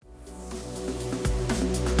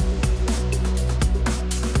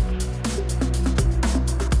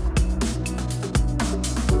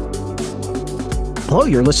Hello,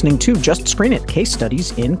 you're listening to Just Screen It, Case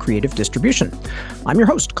Studies in Creative Distribution. I'm your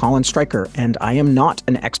host, Colin Stryker, and I am not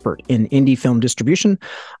an expert in indie film distribution.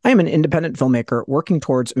 I am an independent filmmaker working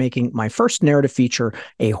towards making my first narrative feature,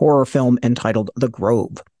 a horror film entitled The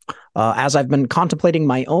Grove. As I've been contemplating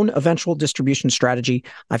my own eventual distribution strategy,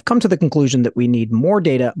 I've come to the conclusion that we need more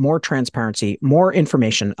data, more transparency, more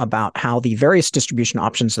information about how the various distribution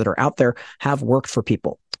options that are out there have worked for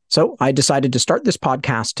people. So I decided to start this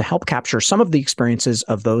podcast to help capture some of the experiences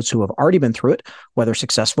of those who have already been through it, whether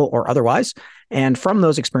successful or otherwise, and from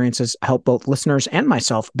those experiences, help both listeners and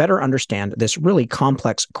myself better understand this really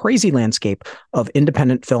complex, crazy landscape of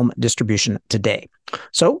independent film distribution today.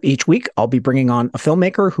 So each week, I'll be bringing on a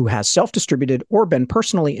filmmaker who has self-distributed or been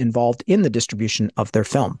personally involved in the distribution of their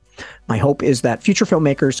film. My hope is that future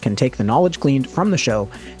filmmakers can take the knowledge gleaned from the show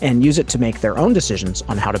and use it to make their own decisions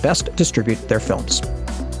on how to best distribute their films.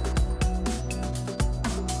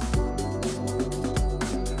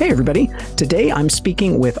 Hey everybody, today I'm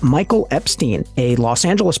speaking with Michael Epstein, a Los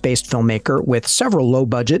Angeles-based filmmaker with several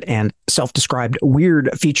low-budget and self-described weird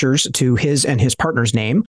features to his and his partner's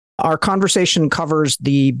name. Our conversation covers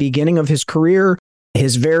the beginning of his career,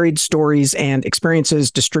 his varied stories and experiences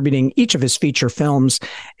distributing each of his feature films,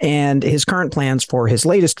 and his current plans for his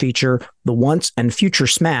latest feature, the once and future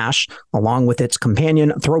smash, along with its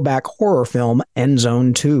companion throwback horror film, End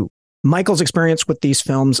Zone 2. Michael's experience with these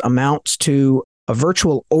films amounts to a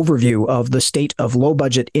virtual overview of the state of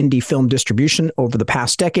low-budget indie film distribution over the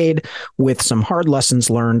past decade, with some hard lessons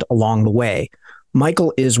learned along the way.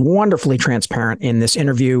 Michael is wonderfully transparent in this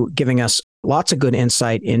interview, giving us lots of good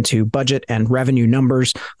insight into budget and revenue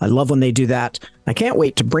numbers. I love when they do that. I can't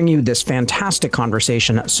wait to bring you this fantastic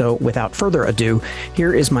conversation. So without further ado,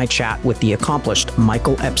 here is my chat with the accomplished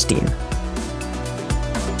Michael Epstein.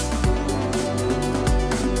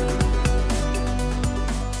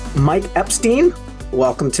 Mike Epstein,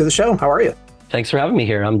 welcome to the show. How are you? Thanks for having me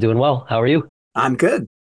here. I'm doing well. How are you? I'm good.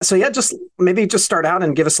 So yeah, maybe start out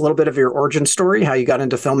and give us a little bit of your origin story, how you got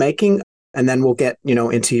into filmmaking, and then we'll get,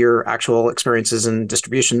 into your actual experiences and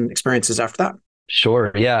distribution experiences after that.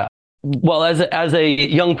 Sure. Yeah. Well, as a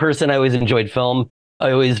young person, I always enjoyed film.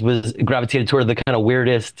 I always was gravitated toward the kind of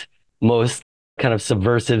weirdest, most kind of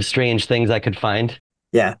subversive, strange things I could find.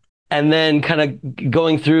 Yeah. And then kind of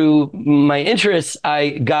going through my interests,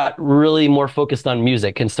 I got really more focused on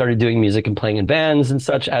music and started doing music and playing in bands and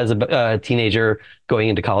such as a teenager going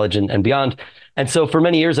into college and beyond. And so for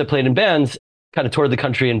many years, I played in bands, kind of toured the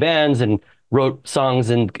country in bands and wrote songs,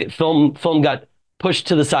 and film got pushed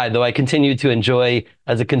to the side, though I continued to enjoy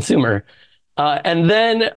as a consumer. And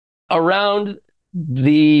then around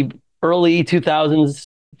the early 2000s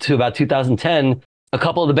to about 2010, a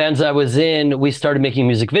couple of the bands I was in, we started making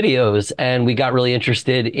music videos, and we got really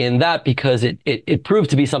interested in that because it proved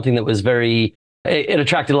to be something that was it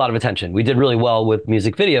attracted a lot of attention. We did really well with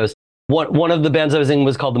music videos. One of the bands I was in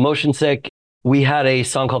was called The Motion Sick. We had a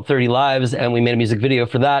song called 30 Lives, and we made a music video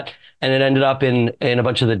for that. And it ended up in a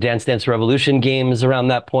bunch of the Dance Dance Revolution games around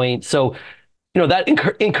that point. So, that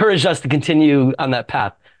encouraged us to continue on that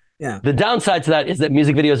path. Yeah. The downside to that is that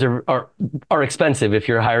music videos are expensive if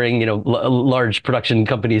you're hiring, large production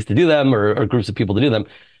companies to do them or groups of people to do them.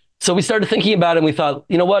 So we started thinking about it, and we thought,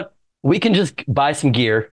 you know what, we can just buy some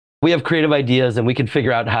gear. We have creative ideas, and we can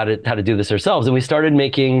figure out how to do this ourselves. And we started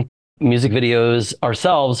making music videos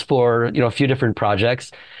ourselves for, a few different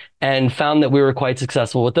projects, and found that we were quite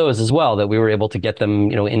successful with those as well, that we were able to get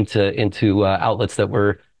them, into outlets that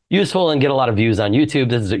were useful and get a lot of views on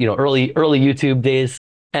YouTube. This is, early YouTube days.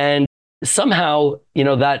 And somehow,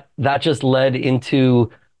 that just led into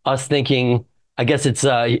us thinking, I guess it's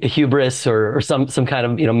a hubris or some kind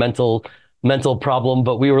of, mental problem.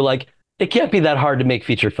 But we were like, it can't be that hard to make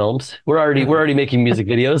feature films. We're already making music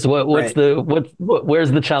videos. Where's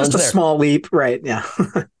the challenge there? Just a small leap, right? Yeah.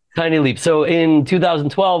 Tiny leap. So in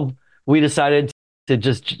 2012, we decided to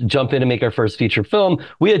just jump in and make our first feature film.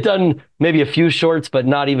 We had done maybe a few shorts, but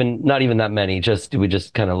not even that many. We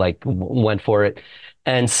just kind of went for it.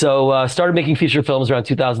 And so started making feature films around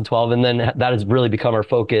 2012, and then that has really become our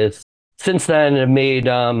focus. Since then, I've made,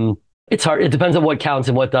 it's hard, it depends on what counts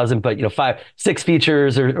and what doesn't, but 5-6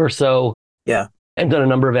 features or so. Yeah. And done a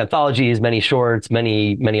number of anthologies, many shorts,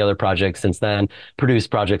 many other projects since then, produced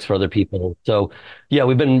projects for other people. So yeah,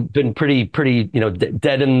 we've been pretty,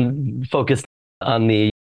 dead and focused on the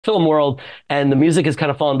film world, and the music has kind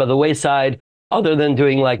of fallen by the wayside, other than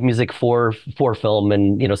doing music for film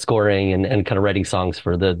and, scoring and kind of writing songs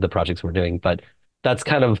for the projects we're doing. But that's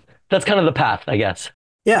kind of the path, I guess.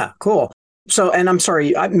 Yeah, cool. So, and I'm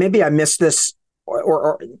sorry, maybe I missed this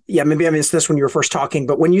yeah, maybe I missed this when you were first talking,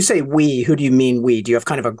 but when you say we, who do you mean we? Do you have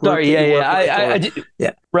kind of a group? Sorry, I do.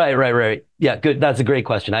 Yeah. Right. Yeah, good. That's a great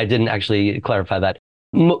question. I didn't actually clarify that.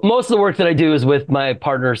 Most of the work that I do is with my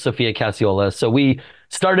partner, Sophia Cassiola. So we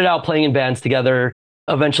started out playing in bands together,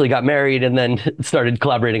 eventually got married, and then started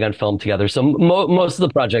collaborating on film together. So most of the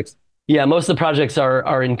projects,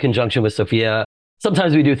 are in conjunction with Sophia.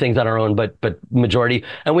 Sometimes we do things on our own, but majority.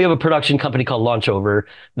 And we have a production company called Launch Over.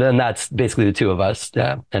 Then that's basically the two of us,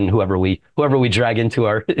 and whoever we drag into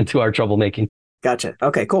our troublemaking. Gotcha.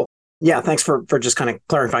 Okay, cool. Yeah, thanks for just kind of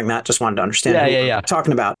clarifying that. Just wanted to understand who we're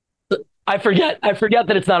talking about. I forget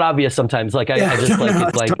that it's not obvious sometimes. Like I just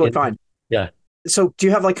it's like totally fine. Yeah. So do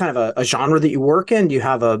you have like kind of a genre that you work in? Do you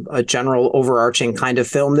have a general overarching kind of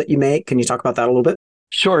film that you make? Can you talk about that a little bit?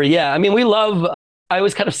 Sure. Yeah. I mean, I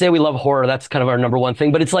always kind of say we love horror. That's kind of our number one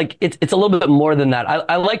thing, but it's like, it's a little bit more than that.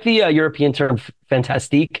 I like the European term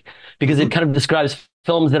fantastique because it kind of describes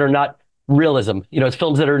films that are not realism. It's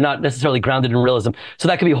films that are not necessarily grounded in realism. So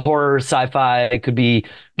that could be horror, sci-fi, it could be,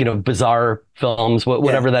 bizarre films,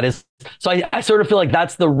 whatever that is. So I sort of feel like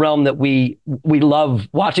that's the realm that we love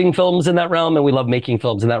watching films in that realm, and we love making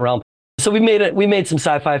films in that realm. So we made some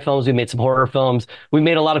sci-fi films, we made some horror films, we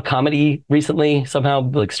made a lot of comedy recently, somehow,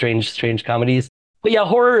 like strange comedies. But yeah,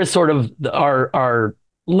 horror is sort of our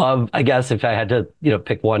love, I guess. If I had to,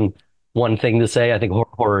 pick one thing to say, I think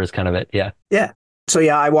horror is kind of it. Yeah. Yeah. So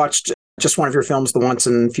yeah, I watched just one of your films, the Once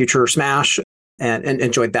and Future Smash, and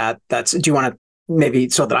enjoyed that. Do you want to maybe,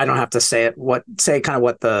 so that I don't have to say it, say kind of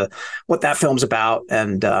what that film's about?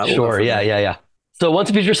 And sure. Yeah. So Once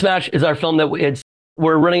and Future Smash is our film that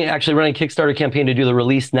we're running a Kickstarter campaign to do the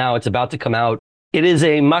release now. It's about to come out. It is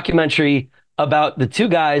a mockumentary about the two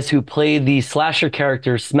guys who played the slasher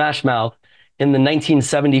character Smash Mouth in the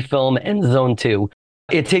 1970 film End Zone 2.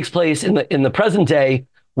 It takes place in the present day,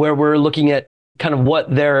 where we're looking at kind of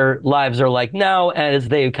what their lives are like now as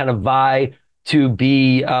they kind of vie to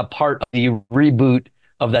be part of the reboot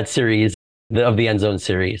of that series, of the End Zone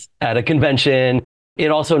series at a convention.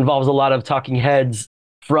 It also involves a lot of talking heads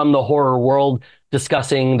from the horror world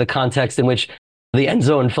discussing the context in which the End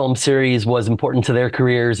Zone film series was important to their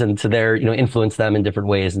careers and to their, influence them in different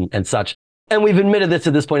ways and such. And we've admitted this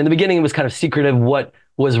at this point. In the beginning, it was kind of secretive what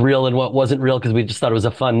was real and what wasn't real, because we just thought it was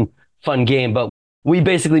a fun game. But we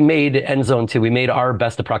basically made End Zone 2. We made our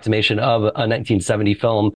best approximation of a 1970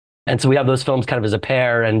 film. And so we have those films kind of as a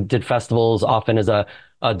pair and did festivals often as a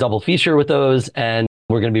double feature with those. And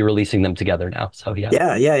we're going to be releasing them together now. So yeah.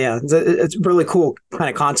 It's a really cool kind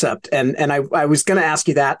of concept. And I was going to ask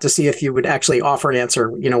you that to see if you would actually offer an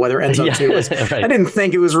answer, whether End Zone 2 was, right. I didn't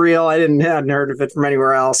think it was real. I hadn't heard of it from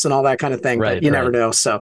anywhere else and all that kind of thing, but you never know.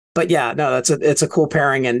 So, but yeah, no, it's a cool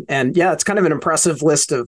pairing. And yeah, it's kind of an impressive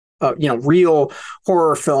list of, real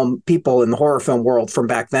horror film people in the horror film world from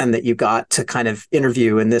back then that you got to kind of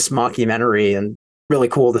interview in this mockumentary, and really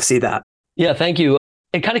cool to see that. Yeah, thank you.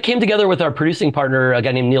 It kind of came together with our producing partner, a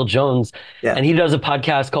guy named Neil Jones. Yeah. And he does a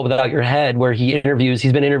podcast called Without Your Head, where he's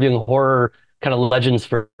been interviewing horror kind of legends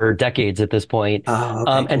for decades at this point. Oh,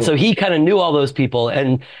 okay, cool. And so he kind of knew all those people.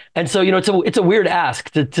 And so, it's a weird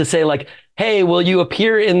ask to say like, hey, will you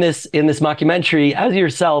appear in this mockumentary as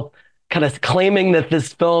yourself, kind of claiming that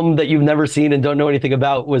this film that you've never seen and don't know anything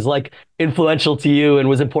about was like influential to you and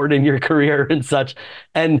was important in your career and such.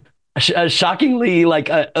 And shockingly, like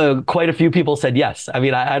quite a few people said yes. I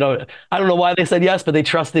mean, I don't know why they said yes, but they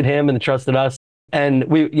trusted him and they trusted us. And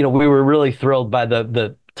we were really thrilled by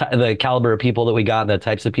the caliber of people that we got, the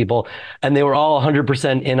types of people, and they were all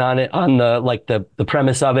 100% in on it, on the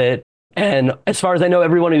premise of it. And as far as I know,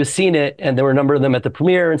 everyone who's seen it, and there were a number of them at the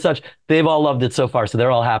premiere and such, they've all loved it so far. So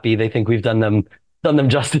they're all happy. They think we've done them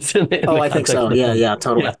justice. I think so. Yeah,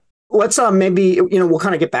 totally. Yeah. Let's maybe, we'll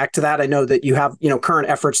kind of get back to that. I know that you have, current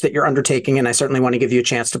efforts that you're undertaking, and I certainly want to give you a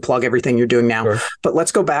chance to plug everything you're doing now. Sure. But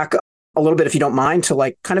let's go back a little bit, if you don't mind, to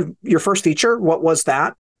like kind of your first feature. What was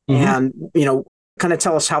that? Mm-hmm. And, kind of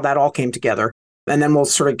tell us how that all came together. And then we'll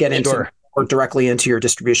sort of get directly into your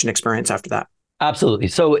distribution experience after that. Absolutely.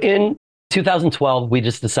 So in 2012, we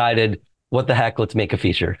just decided, what the heck, let's make a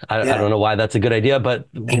feature. I don't know why that's a good idea, but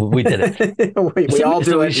we did it. we all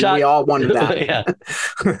do it. We all wanted that.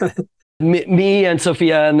 Yeah. Me and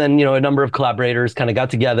Sophia, and then, a number of collaborators kind of got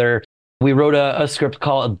together. We wrote a script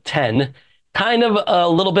called 10, kind of a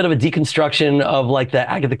little bit of a deconstruction of like the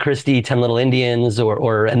Agatha Christie 10 Little Indians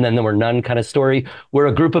or And Then There Were None kind of story, where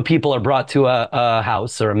a group of people are brought to a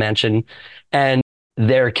house or a mansion, and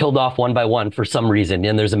they're killed off one by one for some reason,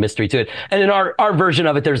 and there's a mystery to it. And in our version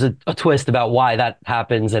of it, there's a twist about why that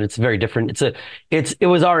happens, and it's very different. It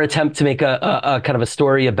was our attempt to make a kind of a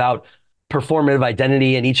story about performative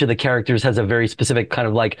identity, and each of the characters has a very specific kind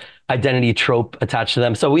of like identity trope attached to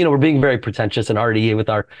them. So, we're being very pretentious and arty with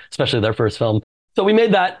especially with our first film. So we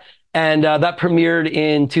made that, and that premiered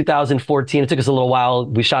in 2014. It took us a little while.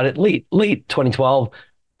 We shot it late 2012,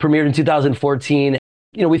 premiered in 2014.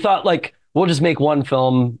 We thought like, we'll just make one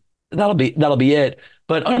film. That'll be it.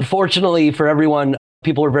 But unfortunately for everyone,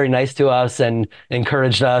 people were very nice to us and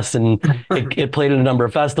encouraged us, and it played in a number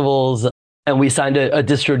of festivals. And we signed a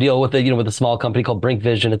distro deal with a small company called Brink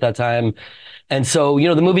Vision at that time. And so,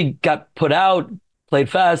 the movie got put out, played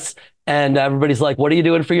fests, and everybody's like, what are you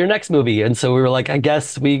doing for your next movie? And so we were like, I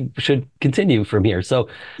guess we should continue from here. So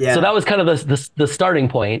that was kind of the starting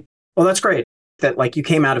point. Well, that's great that like you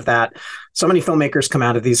came out of that. So many filmmakers come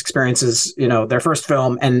out of these experiences, their first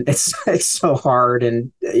film, and it's so hard.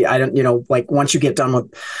 And I don't, like once you get done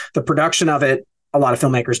with the production of it, a lot of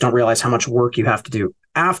filmmakers don't realize how much work you have to do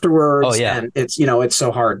afterwards. Oh, yeah. And it's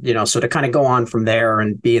so hard, so to kind of go on from there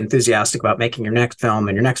and be enthusiastic about making your next film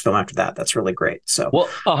and your next film after that, that's really great. So, well,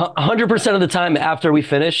 100% of the time after we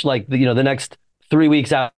finish, like, the next 3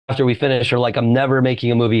 weeks after we finish, are like, I'm never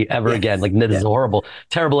making a movie ever again. Like, this is a horrible,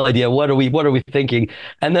 terrible idea. What are we thinking?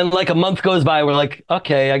 And then like a month goes by, we're like,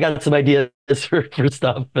 okay, I got some ideas for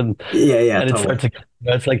stuff. And and it starts to,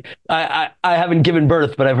 it's like, I haven't given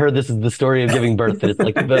birth, but I've heard this is the story of giving birth. And it's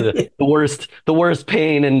like the worst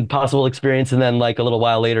pain and possible experience. And then like a little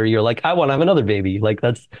while later, you're like, I want to have another baby. Like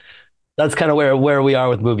that's kind of where we are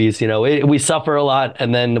with movies. We suffer a lot,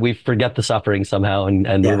 and then we forget the suffering somehow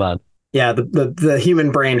and move on. Yeah, the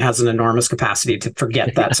human brain has an enormous capacity to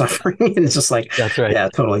forget that suffering. And it's just like, that's right. Yeah,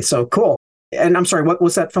 totally. So cool. And I'm sorry, what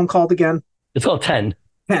was that film called again? It's called 10.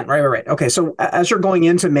 10, right. Okay, so as you're going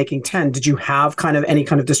into making 10, did you have kind of any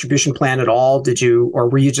kind of distribution plan at all? Or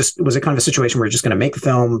was it kind of a situation where you're just going to make the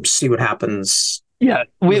film, see what happens? Yeah,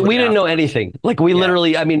 we didn't know anything. Like we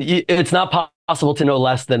literally, I mean, it's not possible to know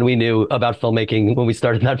less than we knew about filmmaking when we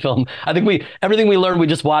started that film. I think everything we learned, we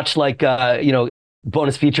just watched like,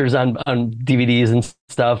 bonus features on DVDs and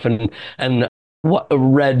stuff, and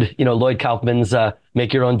read Lloyd Kaufman's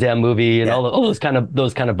Make Your Own Damn Movie and all those kind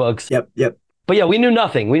of books. Yep. But yeah, we knew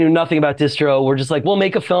nothing. We knew nothing about distro. We're just like, we'll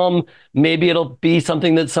make a film. Maybe it'll be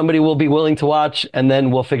something that somebody will be willing to watch, and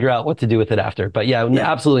then we'll figure out what to do with it after. But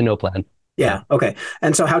absolutely no plan. Yeah. Okay.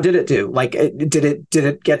 And so how did it do? Like, did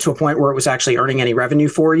it get to a point where it was actually earning any revenue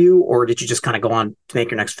for you, or did you just kind of go on to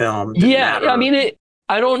make your next film? I mean,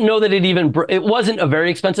 I don't know that it wasn't a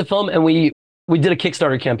very expensive film, and we did a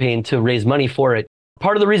Kickstarter campaign to raise money for it.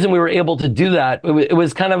 Part of the reason we were able to do that, it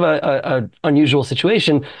was kind of a unusual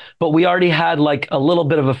situation, but we already had like a little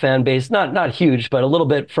bit of a fan base, not huge, but a little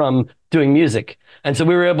bit from doing music. And so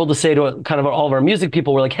we were able to say to kind of all of our music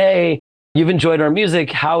people, we're like, hey, you've enjoyed our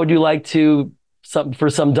music. How would you like to, for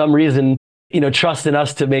some dumb reason, trust in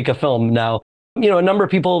us to make a film now? A number of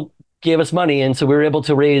people gave us money, and so we were able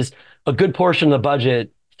to raise a good portion of the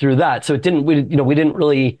budget through that. So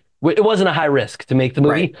it wasn't a high risk to make the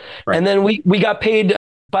movie. Right. And then we got paid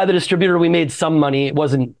by the distributor. We made some money. It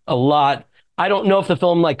wasn't a lot. I don't know if the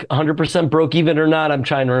film like 100% broke even or not. I'm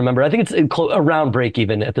trying to remember. I think it's around break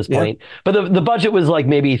even at this point. But the budget was like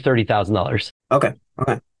maybe $30,000. Okay.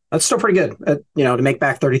 That's still pretty good. To make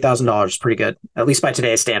back $30,000 is pretty good, at least by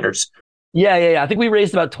today's standards. Yeah. I think we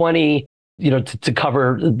raised about 20, to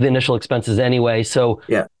cover the initial expenses anyway. So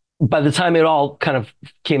by the time it all kind of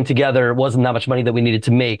came together, it wasn't that much money that we needed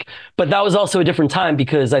to make. But that was also a different time,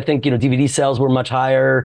 because I think, DVD sales were much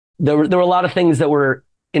higher. There were a lot of things that were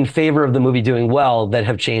in favor of the movie doing well that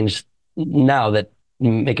have changed now that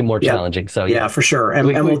make it more challenging. So yeah, for sure. And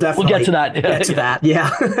we'll definitely get to that. Get to that.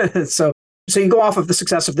 Yeah. So you go off of the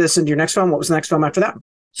success of this into your next film. What was the next film after that?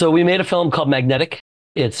 So we made a film called Magnetic.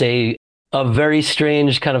 It's a very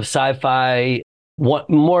strange kind of sci-fi, more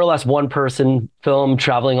or less one person film,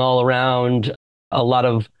 traveling all around, a lot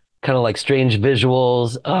of kind of like strange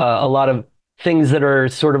visuals, a lot of things that are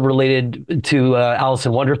sort of related to Alice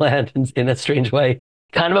in Wonderland in a strange way.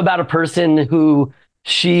 Kind of about a person who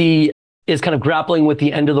she is kind of grappling with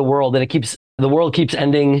the end of the world, and the world keeps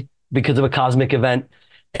ending because of a cosmic event,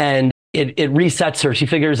 and it resets her. She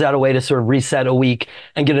figures out a way to sort of reset a week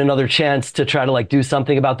and get another chance to try to like do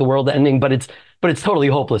something about the world ending, but it's totally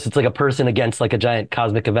hopeless. It's like a person against like a giant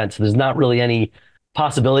cosmic event. So there's not really any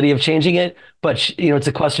possibility of changing it, but it's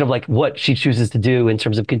a question of like what she chooses to do in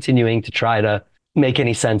terms of continuing to try to make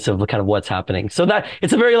any sense of kind of what's happening. So that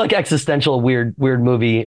it's a very like existential, weird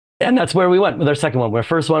movie. And that's where we went with our second one. Our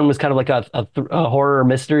first one was kind of like a horror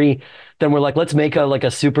mystery. Then we're like, let's make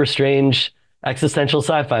a super strange existential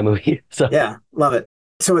sci-fi movie. So yeah, love it.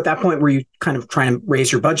 So at that point, were you kind of trying to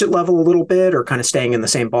raise your budget level a little bit or kind of staying in the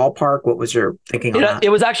same ballpark? What was your thinking on that? It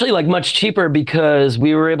was actually like much cheaper because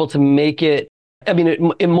we were able to make it. I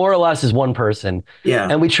mean, it more or less is one person. Yeah.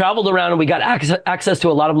 And we traveled around and we got access to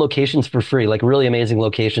a lot of locations for free, like really amazing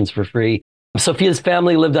locations for free. Sophia's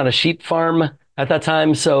family lived on a sheep farm at that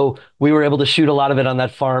time. So we were able to shoot a lot of it on that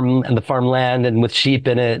farm and the farmland and with sheep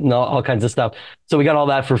in it and all kinds of stuff. So we got all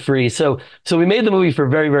that for free. So we made the movie for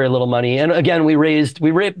very, very little money. And again, we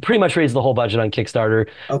pretty much raised the whole budget on Kickstarter.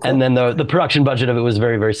 Okay. And then the production budget of it was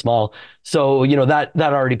very, very small. So, that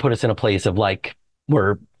already put us in a place of like,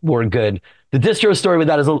 we're good. The distro story with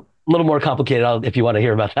that is a little more complicated if you want to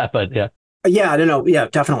hear about that, but yeah. Yeah, I don't know. Yeah,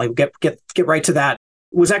 definitely. Get right to that.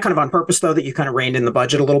 Was that kind of on purpose, though, that you kind of reined in the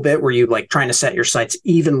budget a little bit? Were you like trying to set your sights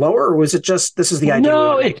even lower, or was it just this is the idea?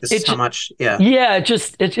 No, this is how much. Yeah, yeah. It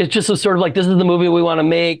just was sort of like this is the movie we want to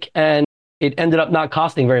make, and it ended up not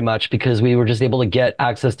costing very much because we were just able to get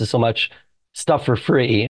access to so much stuff for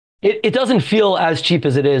free. It doesn't feel as cheap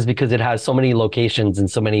as it is because it has so many locations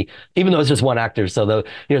and so many, even though it's just one actor. So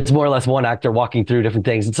it's more or less one actor walking through different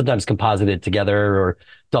things and sometimes composited together or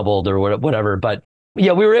doubled or whatever. But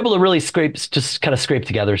yeah, we were able to really scrape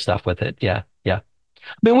together stuff with it. Yeah. Yeah.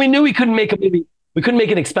 I mean, we knew we couldn't make a movie. We couldn't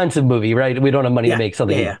make an expensive movie, right? We don't have money to make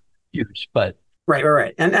something huge, but.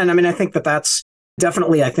 Right. And I mean, I think that's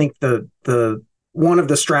definitely, I think the one of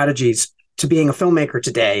the strategies to being a filmmaker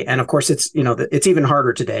today. And of course, it's even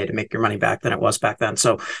harder today to make your money back than it was back then.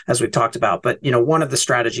 So as we've talked about, but one of the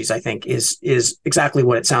strategies I think is exactly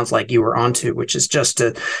what it sounds like you were onto, which is just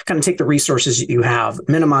to kind of take the resources you have,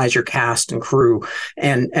 minimize your cast and crew,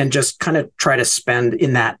 and just kind of try to spend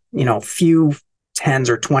in that, few tens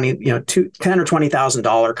or 20, $10,000 or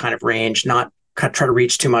 $20,000 kind of range, not try to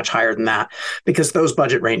reach too much higher than that, because those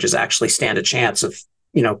budget ranges actually stand a chance of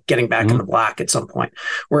getting back in the black at some point.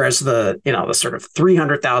 Whereas the sort of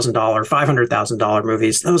 $300,000, $500,000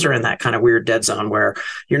 movies, those are in that kind of weird dead zone where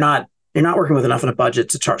you're not working with enough of a budget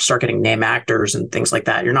to start getting name actors and things like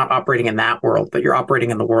that. You're not operating in that world, but you're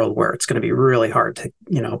operating in the world where it's going to be really hard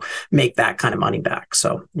to, make that kind of money back.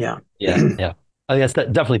 So, yeah. Yeah. I think that's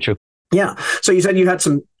definitely true. Yeah. So you said you had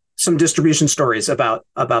some distribution stories about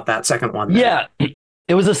that second one. Yeah.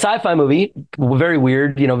 It was a sci-fi movie, very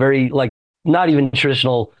weird, very like, not even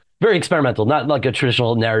traditional, very experimental, not like a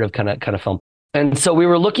traditional narrative kind of film. And so we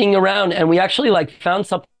were looking around and we actually like found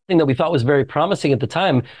something that we thought was very promising at the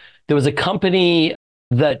time. There was a company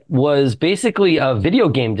that was basically a video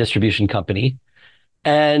game distribution company,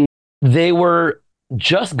 and they were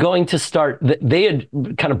just going to start, they had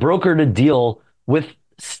kind of brokered a deal with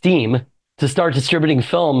Steam to start distributing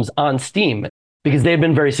films on Steam because they had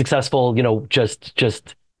been very successful,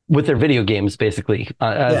 just with their video games, basically,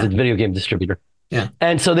 as a video game distributor. Yeah.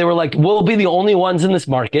 And so they were like, we'll be the only ones in this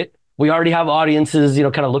market. We already have audiences,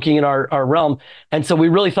 kind of looking in our realm. And so we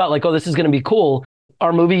really thought like, oh, this is going to be cool.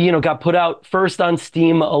 Our movie, got put out first on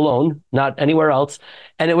Steam alone, not anywhere else.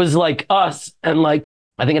 And it was like us. And like,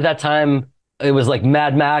 I think at that time, it was like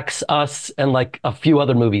Mad Max, us, and like a few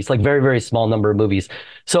other movies, like very, very small number of movies.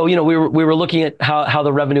 So, we were looking at how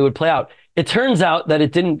the revenue would play out. It turns out that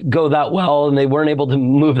it didn't go that well and they weren't able to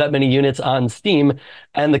move that many units on Steam.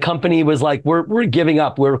 And the company was like, we're giving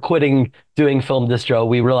up. We're quitting doing film distro.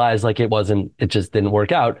 We realized like it just didn't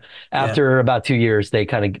work out. After about 2 years, they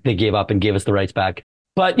gave up and gave us the rights back.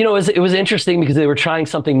 But, it was interesting because they were trying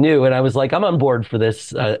something new. And I was like, I'm on board for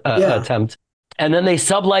this attempt. And then they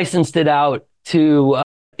sub-licensed it out to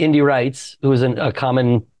Indie Rights, who is a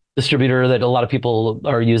common distributor that a lot of people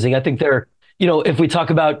are using. I think they're, if we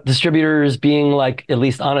talk about distributors being like at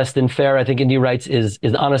least honest and fair, I think Indie Rights is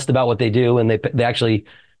honest about what they do, and they actually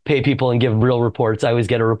pay people and give real reports. I always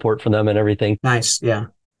get a report from them and everything. Nice, yeah.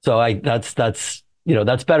 So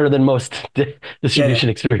that's better than most distribution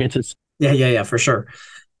experiences. Yeah, for sure.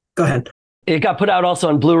 Go ahead. It got put out also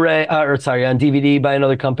on Blu-ray, on DVD by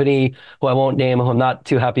another company who I won't name, who I'm not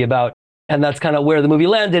too happy about. And that's kind of where the movie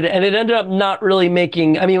landed. And it ended up not really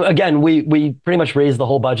making, I mean, again, we pretty much raised the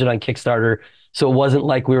whole budget on Kickstarter. So it wasn't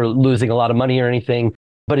like we were losing a lot of money or anything,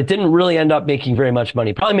 but it didn't really end up making very much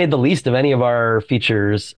money. Probably made the least of any of our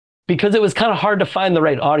features because it was kind of hard to find the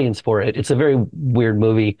right audience for it. It's a very weird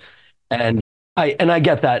movie. And I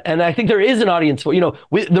get that. And I think there is an audience for,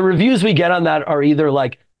 the reviews we get on that are either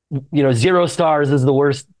like, 0 stars is the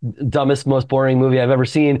worst, dumbest, most boring movie I've ever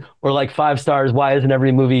seen, or like 5 stars. Why isn't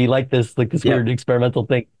every movie like this weird experimental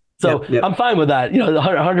thing? So I'm fine with that.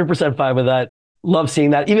 100% fine with that. Love seeing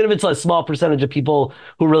that. Even if it's a small percentage of people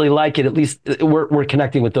who really like it, at least we're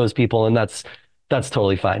connecting with those people. And that's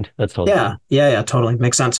totally fine. That's totally fine. Yeah, totally.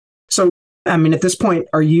 Makes sense. So, I mean, at this point,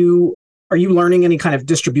 are you Are you learning any kind of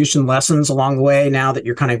distribution lessons along the way now that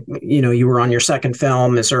you're kind of, you were on your second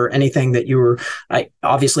film? Is there anything that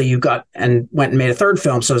obviously you got and went and made a third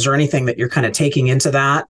film. So is there anything that you're kind of taking into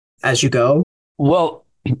that as you go? Well,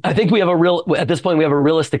 I think at this point, we have a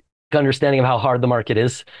realistic understanding of how hard the market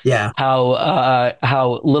is. Yeah.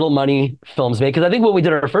 How little money films make. Because I think when we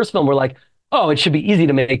did our first film, we're like, oh, it should be easy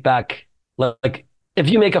to make back. Like, if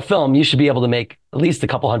you make a film, you should be able to make at least a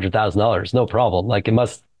couple $100,000, no problem. Like, it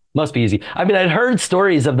must be easy. I mean, I'd heard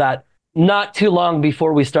stories of that not too long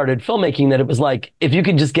before we started filmmaking, that it was like, if you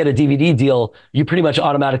could just get a DVD deal, you pretty much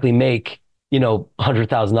automatically make,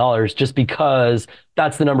 $100,000, just because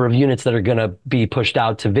that's the number of units that are going to be pushed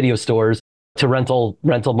out to video stores, to rental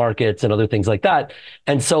markets and other things like that.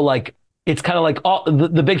 And so, like, it's kind of like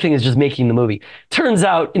the big thing is just making the movie. Turns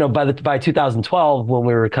out, by 2012, when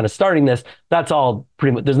we were kind of starting this, that's all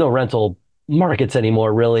pretty much, there's no rental markets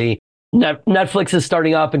anymore, really. Netflix is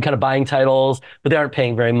starting up and kind of buying titles, but they aren't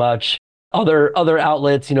paying very much. Other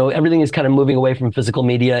outlets, everything is kind of moving away from physical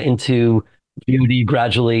media into VOD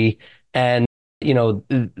gradually. And,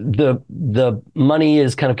 the money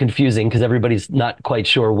is kind of confusing because everybody's not quite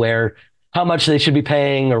sure how much they should be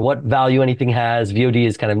paying or what value anything has. VOD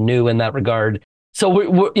is kind of new in that regard. So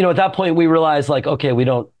we at that point we realized, like, okay,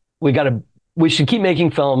 we should keep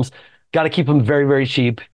making films, got to keep them very, very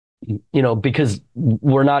cheap, because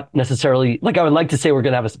we're not necessarily, like, I would like to say we're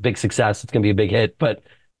going to have a big success. It's going to be a big hit, but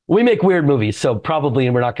we make weird movies. So probably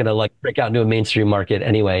we're not going to, like, break out into a mainstream market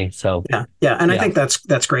anyway. So yeah. And I think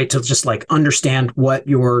that's great to just, like, understand what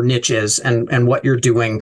your niche is and what you're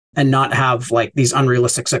doing, and not have, like, these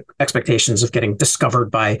unrealistic expectations of getting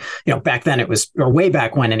discovered by, back then it was, or way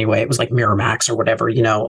back when anyway, it was like Miramax or whatever,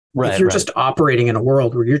 Right, if you're just operating in a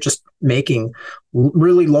world where you're just making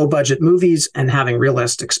really low budget movies and having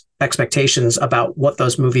realistic expectations about what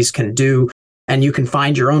those movies can do, and you can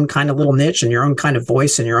find your own kind of little niche and your own kind of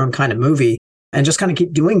voice and your own kind of movie, and just kind of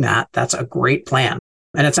keep doing that, that's a great plan.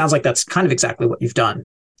 And it sounds like that's kind of exactly what you've done.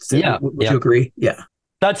 So, would you agree? Yeah.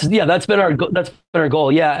 That's been our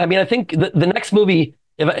goal. Yeah. I mean, I think the next movie,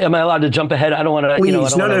 am I allowed to jump ahead? I don't want to.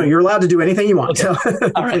 Please, no. You're allowed to do anything you want. Okay.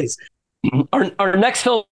 So, all right. Please. Our next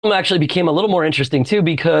film actually became a little more interesting too,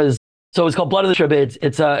 because it's called Blood of the Tribbids.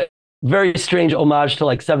 It's a very strange homage to,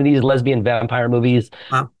 like, 70s lesbian vampire movies.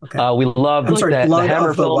 Wow, okay. We love the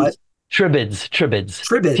Hammer films. Tribbids. Tribbids.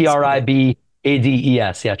 Tribades.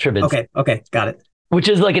 Yeah, Tribbids. Okay, got it. Which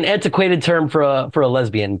is like an antiquated term for a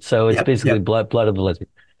lesbian. So it's basically blood of the lesbian.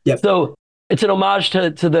 Yep. So it's an homage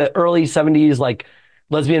to the early 70s, like,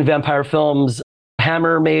 lesbian vampire films.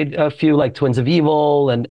 Hammer made a few, like Twins of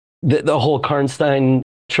Evil and the whole Karnstein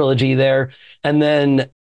trilogy there. And then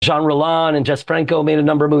Jean Roland and Jess Franco made a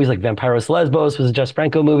number of movies, like Vampiros Lesbos was a Jess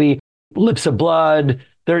Franco movie, Lips of Blood.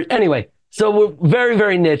 Anyway, so we're very,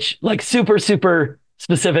 very niche, like super, super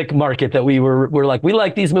specific market that we're like, we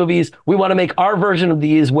like these movies. We want to make our version of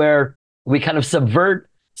these where we kind of subvert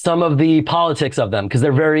some of the politics of them, because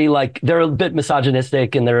they're very, like, they're a bit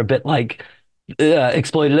misogynistic and they're a bit, like,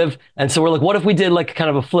 exploitative. And so we're like, what if we did, like, kind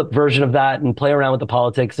of a flip version of that and play around with the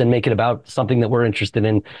politics and make it about something that we're interested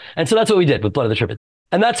in? And so that's what we did with Blood of the Tribbids.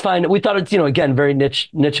 And that's fine. We thought it's, again, very niche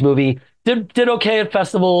movie. Did okay at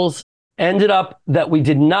festivals. Ended up that we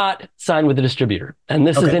did not sign with a distributor. And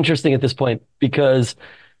this is interesting at this point, because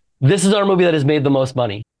this is our movie that has made the most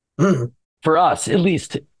money. For us, at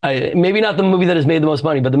least. Maybe not the movie that has made the most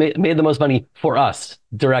money, but made the most money for us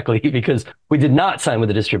directly, because we did not sign with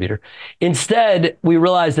a distributor. Instead, we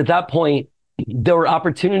realized at that point there were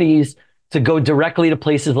opportunities to go directly to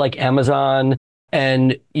places like Amazon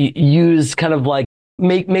and use kind of like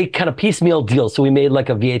make kind of piecemeal deals. So we made like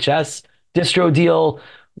a VHS distro deal.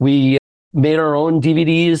 We made our own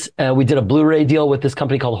DVDs. We did a Blu-ray deal with this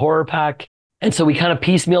company called Horror Pack. And so we kind of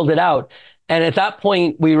piecemealed it out. And at that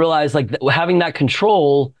point, we realized, like, having that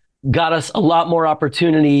control got us a lot more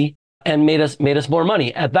opportunity and made us more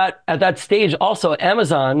money. At that stage, also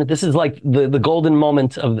Amazon, this is like the golden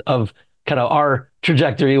moment of kind of our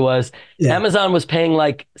trajectory was Amazon was paying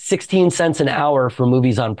like 16 cents an hour for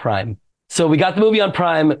movies on Prime. So we got the movie on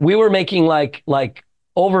Prime. We were making like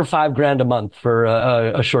over $5,000 a month for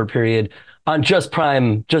a short period on just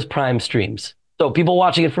Prime streams. So people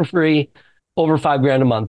watching it for free, over $5,000 a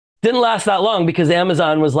month. Didn't last that long, because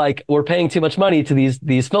Amazon was like, we're paying too much money to these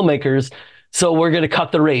filmmakers, so we're going to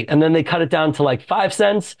cut the rate. And then they cut it down to like 5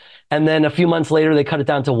 cents. And then a few months later, they cut it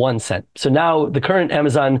down to 1 cent. So now the current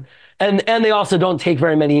Amazon, and they also don't take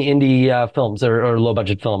very many indie films or low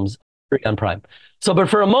budget films on Prime. So, but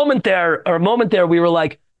for a moment there, we were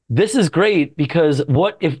like, this is great, because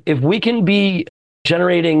what if we can be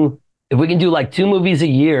generating, if we can do like 2 movies a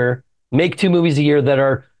year, make 2 movies a year that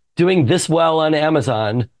are doing this well on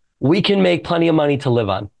Amazon, we can make plenty of money to live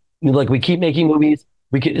on. Like we keep making movies.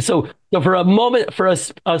 We can, so for a moment, for a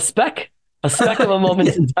speck of a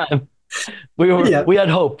moment in time, we had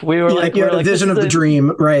hope. We were like, you had a vision of the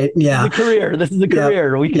dream, right? Yeah. This is a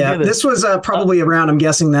career. We can do this. This was probably around, I'm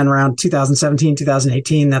guessing then around 2017,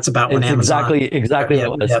 2018. That's about when Amazon. Exactly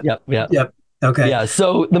what it was. Yep. Okay. Yeah.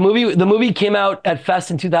 So the movie came out at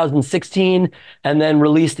Fest in 2016 and then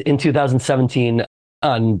released in 2017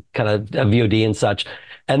 on kind of VOD and such.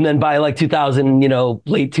 And then by like 2000,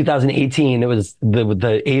 late 2018, it was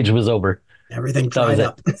the age was over. Everything dried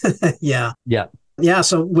up. Yeah. Yeah. Yeah.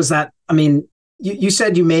 So was that, I mean, you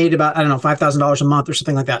said you made about, I don't know, $5,000 a month or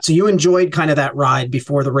something like that. So you enjoyed kind of that ride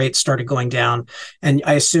before the rates started going down. And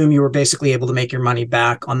I assume you were basically able to make your money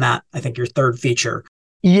back on that, I think your third feature.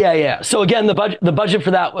 Yeah. So again, the budget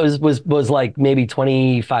for that was like maybe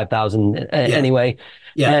 25,000 anyway.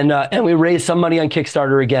 Yeah. And we raised some money on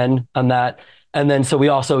Kickstarter again on that. And then so we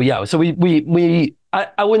also, so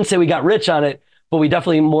I wouldn't say we got rich on it, but we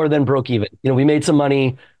definitely more than broke even. We made some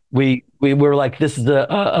money. We were like, this is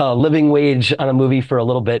a living wage on a movie for a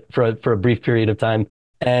little bit, for a brief period of time.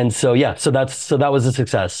 And so, so that was a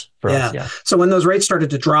success for us. Yeah. So when those rates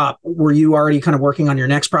started to drop, were you already kind of working on your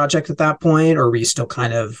next project at that point, or were you still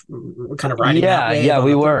kind of riding that wave on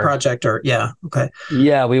we the were project okay.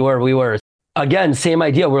 Yeah, we were. Again, same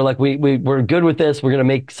idea. We're like, we're good with this. We're going to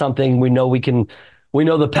make something. We know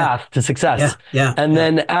the path to success. And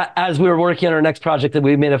then as we were working on our next project,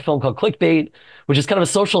 we made a film called Clickbait, which is kind of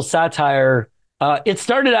a social satire. It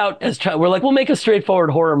started out as we're like, we'll make a straightforward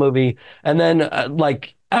horror movie. And then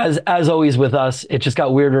like, as always with us, it just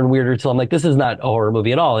got weirder and weirder till I'm like, this is not a horror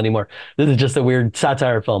movie at all anymore. This is just a weird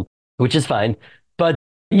satire film, which is fine. But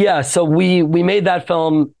yeah, so we made that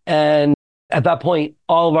film. And at that point,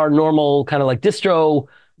 all of our normal kind of like distro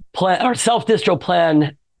plan, our self-distro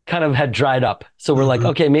plan kind of had dried up. So we're like,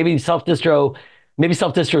 okay, maybe self-distro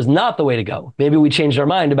is not the way to go. Maybe we changed our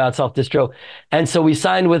mind about self-distro. And so we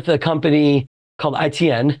signed with a company called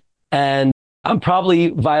ITN, and I'm probably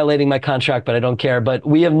violating my contract, but I don't care. But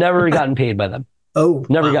we have never gotten paid by them.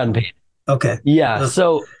 Never gotten paid. Okay. Yeah.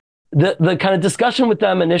 So the kind of discussion with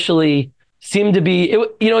them initially seemed to be,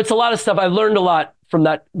 it's a lot of stuff. I've learned a lot from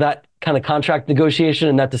that kind of contract negotiation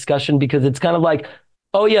and that discussion, because it's kind of like,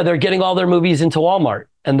 oh yeah, they're getting all their movies into Walmart,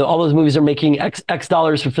 and all those movies are making X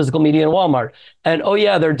dollars for physical media in Walmart. And oh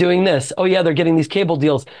yeah, they're doing this. Oh yeah, they're getting these cable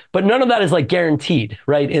deals. But none of that is like guaranteed,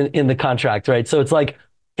 right? In the contract, right? So it's like,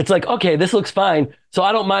 okay, this looks fine. So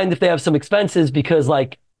I don't mind if they have some expenses, because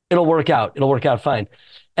like, it'll work out fine.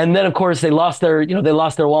 And then of course they lost their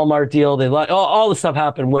Walmart deal. They all the stuff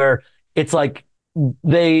happened where it's like,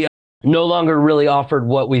 they no longer really offered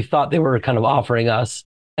what we thought they were kind of offering us.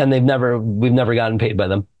 And we've never gotten paid by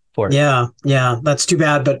them for it. Yeah. That's too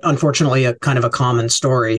bad, but unfortunately a kind of a common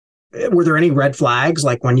story. Were there any red flags,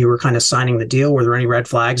 like when you were kind of signing the deal, were there any red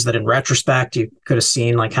flags that in retrospect you could have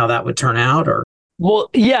seen like how that would turn out? Or? Well,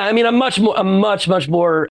 yeah, I mean, I'm much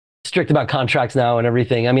more strict about contracts now and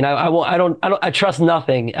everything. I mean, I trust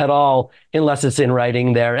nothing at all unless it's in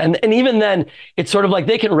writing there. And even then it's sort of like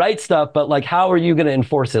they can write stuff, but like, how are you going to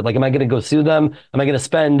enforce it? Like, am I going to go sue them? Am I going to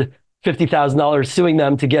spend $50,000 suing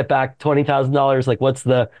them to get back $20,000? Like, what's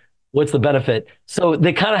the benefit? So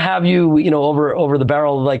they kind of have you, over the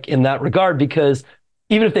barrel, like in that regard, because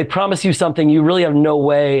even if they promise you something, you really have no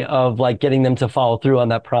way of like getting them to follow through on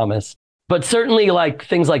that promise. But certainly like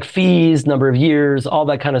things like fees, number of years, all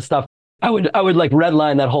that kind of stuff, I would like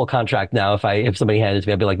redline that whole contract now. If somebody handed it to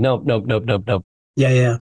me, I'd be like, nope.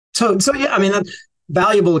 Yeah. So yeah, I mean, that's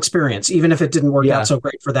valuable experience, even if it didn't work out so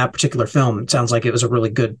great for that particular film. It sounds like it was a really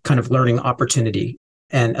good kind of learning opportunity.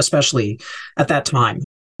 And especially at that time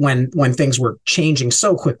when things were changing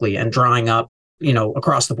so quickly and drying up,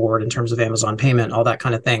 across the board in terms of Amazon payment, all that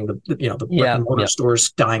kind of thing, the brick and mortar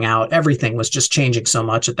stores dying out, everything was just changing so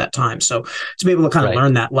much at that time. So to be able to kind of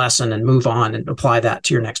learn that lesson and move on and apply that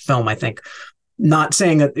to your next film, I think, not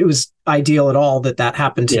saying that it was ideal at all that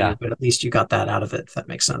happened to you, but at least you got that out of it, if that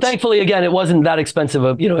makes sense. Thankfully, again, it wasn't that expensive.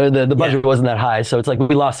 The budget wasn't that high. So it's like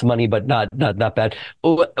we lost some money, but not bad.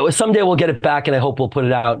 Someday we'll get it back, and I hope we'll put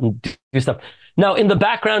it out and do stuff. Now, in the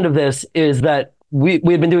background of this is that we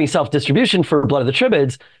had been doing self-distribution for Blood of the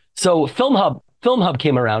Tribbids. So Film Hub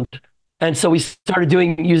came around. And so we started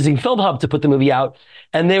using Film Hub to put the movie out.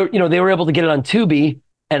 And they were able to get it on Tubi.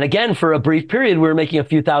 And again, for a brief period, we were making a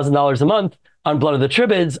few $1,000s a month on Blood of the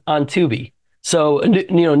Tribbids on Tubi. So,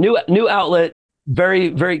 new outlet, very,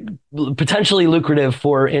 very potentially lucrative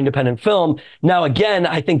for independent film. Now, again,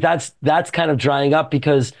 I think that's kind of drying up,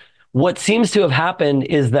 because what seems to have happened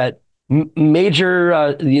is that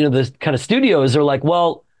major, the kind of studios are like,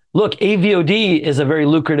 well, look, AVOD is a very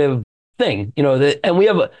lucrative thing, and we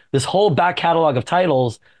have this whole back catalog of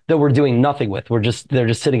titles that we're doing nothing with. They're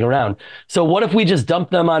just sitting around. So what if we just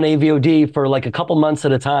dump them on AVOD for like a couple months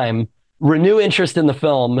at a time, renew interest in the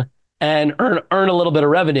film, and earn a little bit of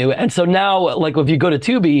revenue? And so now, like if you go to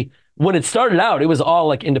Tubi, when it started out, it was all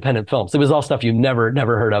like independent films. It was all stuff you never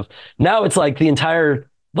heard of. Now it's like the entire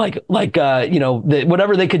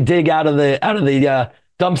whatever they could dig out of the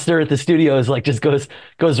dumpster at the studios, like just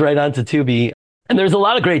goes right onto Tubi. And there's a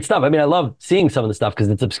lot of great stuff. I mean, I love seeing some of the stuff because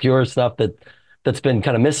it's obscure stuff that's been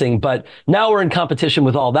kind of missing. But now we're in competition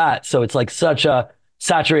with all that, so it's like such a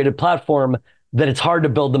saturated platform that it's hard to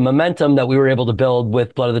build the momentum that we were able to build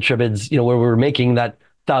with Blood of the Tribids, where we were making that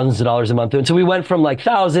thousands of dollars a month. And so we went from like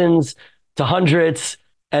thousands to hundreds,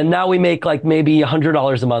 and now we make like maybe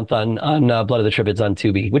 $100 a month on Blood of the Tribids on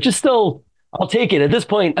Tubi, which is still, I'll take it at this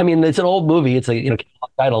point. I mean, it's an old movie. It's a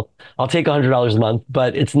title. I'll take $100 a month,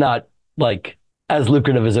 but it's not like as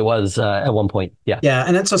lucrative as it was at one point. Yeah. Yeah.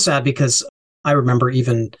 And it's so sad because I remember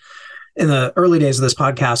even in the early days of this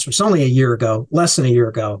podcast, which was only a year ago, less than a year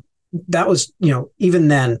ago, that was, even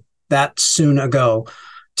then, that soon ago,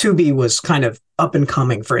 Tubi was kind of up and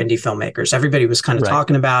coming for indie filmmakers. Everybody was kind of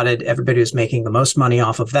talking about it. Everybody was making the most money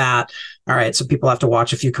off of that. All right, so people have to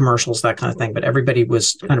watch a few commercials, that kind of thing. But everybody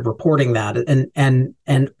was kind of reporting that, and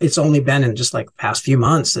it's only been in just like the past few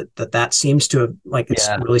months that seems to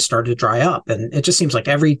have really started to dry up. And it just seems like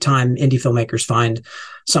every time indie filmmakers find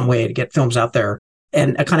some way to get films out there,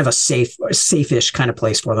 and a kind of a safe-ish kind of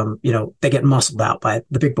place for them, they get muscled out by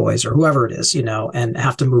the big boys or whoever it is, and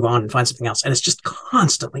have to move on and find something else. And it's just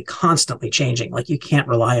constantly changing. Like you can't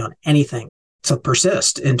rely on anything to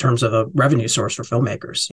persist in terms of a revenue source for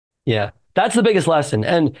filmmakers. Yeah, that's the biggest lesson.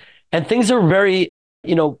 And things are very,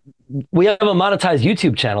 we have a monetized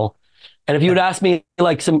YouTube channel. And if you would ask me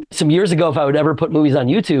like some years ago if I would ever put movies on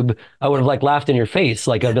YouTube, I would have like laughed in your face.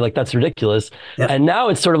 Like I'd be like, that's ridiculous. Yep. And now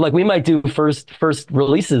it's sort of like we might do first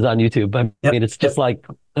releases on YouTube. I mean, it's just like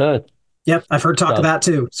Yep, I've heard talk of that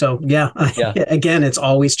too. So yeah, again, it's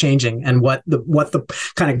always changing. And what the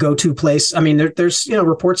kind of go-to place. I mean, there's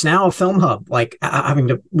reports now of Film Hub like having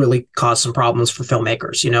to really cause some problems for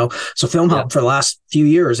filmmakers. So Film Hub for the last few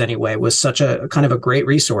years anyway was such a kind of a great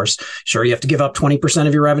resource. Sure, you have to give up 20%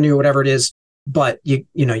 of your revenue, whatever it is, but you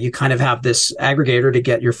kind of have this aggregator to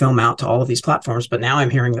get your film out to all of these platforms. But now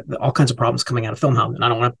I'm hearing all kinds of problems coming out of Film Hub, and I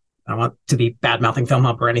don't want to be bad-mouthing Film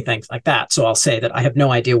Hub or anything like that. So I'll say that I have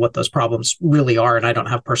no idea what those problems really are, and I don't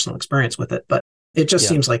have personal experience with it. But it just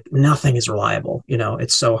seems like nothing is reliable.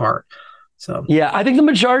 It's so hard. So yeah, I think the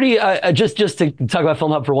majority, just to talk about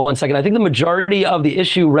Film Hub for 1 second, I think the majority of the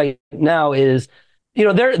issue right now is,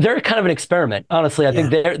 they're kind of an experiment. Honestly, I think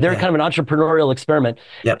they're kind of an entrepreneurial experiment.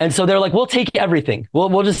 Yep. And so they're like, we'll take everything.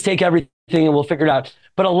 We'll just take everything and we'll figure it out.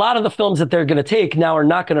 But a lot of the films that they're going to take now are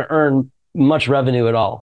not going to earn much revenue at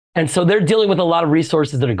all. And so they're dealing with a lot of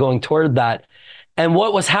resources that are going toward that. And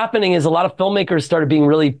what was happening is a lot of filmmakers started being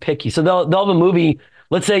really picky. So they'll have a movie.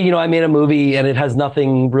 Let's say, I made a movie and it has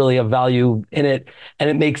nothing really of value in it.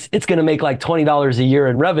 And it's going to make like $20 a year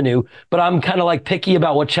in revenue. But I'm kind of like picky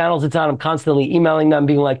about what channels it's on. I'm constantly emailing them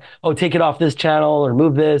being like, oh, take it off this channel or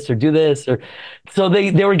move this or do this. So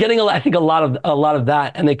they were getting, I think, a lot of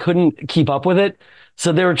that, and they couldn't keep up with it.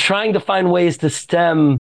 So they were trying to find ways to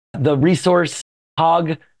stem the resource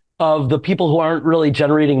hog of the people who aren't really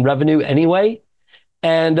generating revenue anyway.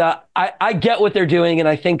 And I get what they're doing, and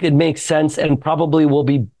I think it makes sense and probably will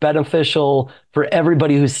be beneficial for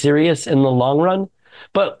everybody who's serious in the long run.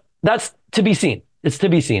 But that's to be seen. It's to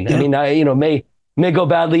be seen. Yeah. I mean, may go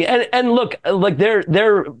badly. And look, like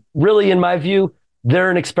they're really, in my view,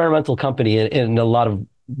 they're an experimental company in a lot of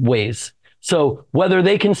ways. So whether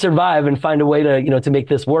they can survive and find a way to make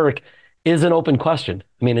this work is an open question.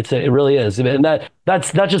 I mean, it really is, and that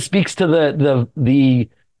just speaks to the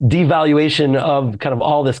devaluation of kind of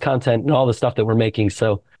all this content and all the stuff that we're making.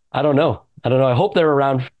 So I don't know. I hope they're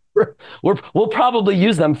around. We'll probably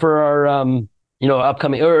use them for our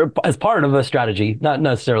upcoming, or as part of a strategy, not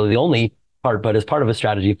necessarily the only part, but as part of a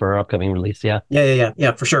strategy for our upcoming release. Yeah,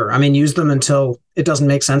 for sure. I mean, use them until it doesn't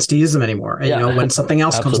make sense to use them anymore. And, when something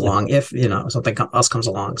else comes along, if something else comes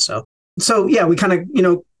along. So yeah, we kind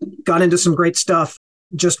of, got into some great stuff.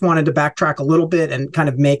 Just wanted to backtrack a little bit and kind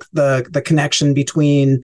of make the connection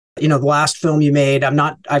between, the last film you made.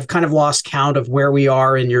 I've kind of lost count of where we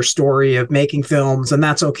are in your story of making films, and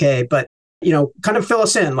that's okay. But, kind of fill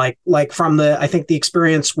us in, like from I think the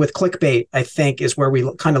experience with Clickbait, I think is where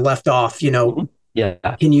we kind of left off, Yeah.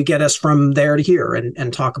 Can you get us from there to here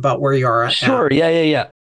and talk about where you are at? Sure. Now? Yeah.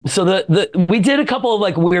 So we did a couple of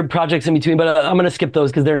like weird projects in between, but I'm going to skip those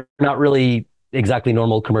because they're not really exactly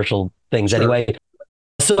normal commercial things Sure. anyway.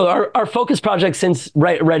 So our focus project since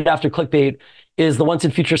right after Clickbait is the Once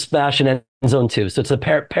and Future Smash and End Zone 2. So it's a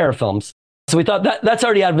pair of films. So we thought that's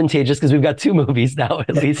already advantageous because we've got 2 movies now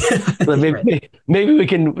at least. So maybe we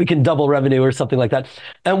can double revenue or something like that.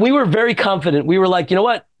 And we were very confident. We were like, you know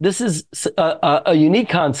what? This is a unique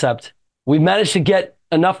concept. We managed to get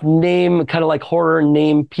enough name, kind of like horror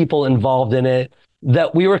name people involved in it,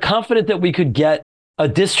 that we were confident that we could get a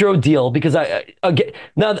distro deal, because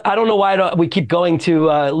now I don't know why we keep going to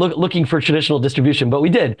looking for traditional distribution, but we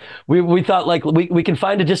did. We thought like we can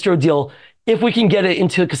find a distro deal if we can get it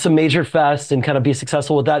into some major fests and kind of be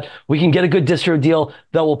successful with that. We can get a good distro deal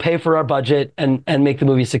that will pay for our budget and make the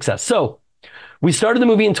movie a success. So we started the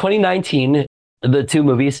movie in 2019, the 2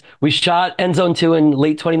 movies. We shot End Zone 2 in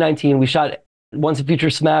late 2019. We shot Once and Future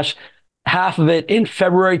Smash, half of it in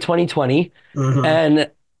February 2020. Mm-hmm. And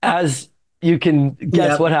as you can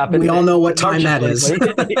guess what happened. We all know what time that is. So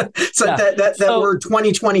yeah. that word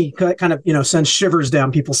 2020 kind of, sends shivers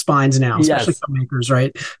down people's spines now, especially filmmakers,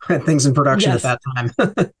 right? Things in production at that time.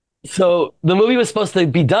 So the movie was supposed to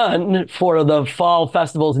be done for the fall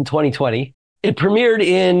festivals in 2020. It premiered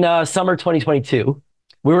in summer 2022.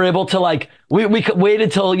 We were able to we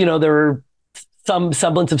waited till, there were some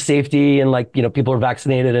semblance of safety and people were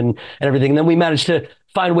vaccinated and everything. And then we managed to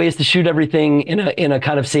find ways to shoot everything in a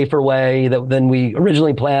kind of safer way than we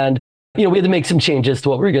originally planned. We had to make some changes to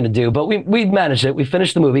what we were going to do, but we managed it. We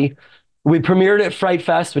finished the movie. We premiered at Fright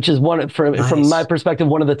Fest, which is from my perspective,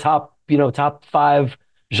 one of the top 5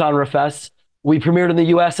 genre fests. We premiered in the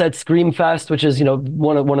US at Scream Fest, which is,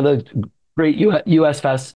 one of the great US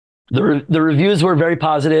fests. The reviews were very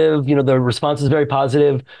positive. The response is very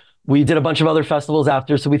positive. We did a bunch of other festivals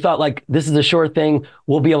after. So we thought this is a sure thing.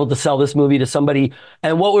 We'll be able to sell this movie to somebody.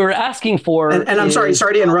 And what we were asking for. And I'm sorry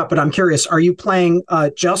to interrupt, but I'm curious. Are you playing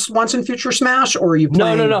just Once and Future Smash, or are you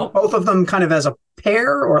playing both of them kind of as a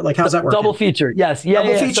pair, or how's that work? Double feature. Yes. Yeah.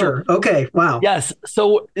 Double feature. So, okay. Wow. Yes.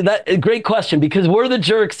 So great question, because we're the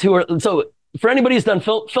jerks who are. So for anybody who's done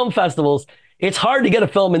film festivals, it's hard to get a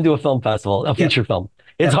film into a film festival, a feature film.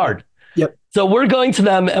 It's hard. Yep. So we're going to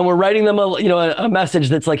them and we're writing them a message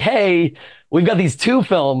that's like, hey, we've got these 2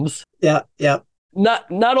 films. Yeah. Yeah.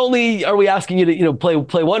 Not only are we asking you to play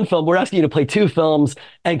one film, we're asking you to play 2 films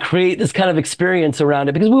and create this kind of experience around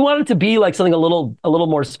it, because we want it to be something a little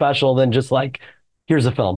more special than just here's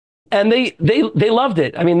a film. And they loved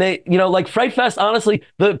it. I mean, Fright Fest. Honestly,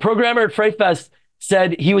 the programmer at Fright Fest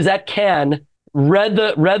said he was at Cannes, read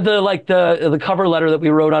the cover letter that we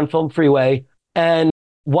wrote on Film Freeway, and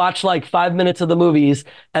watched 5 minutes of the movies,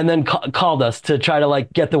 and then called us to try to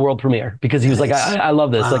get the world premiere, because he was I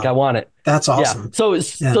love this. Wow. I want it. That's awesome.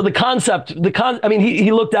 Yeah. So the concept, I mean,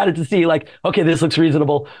 he looked at it to see okay, this looks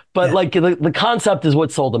reasonable, but the concept is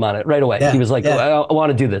what sold him on it right away. Yeah. He was I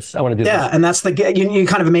want to do this. I want to do this. Yeah. And that's you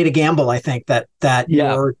kind of made a gamble, I think, that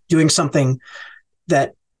you're doing something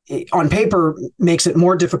that on paper makes it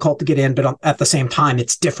more difficult to get in, but at the same time,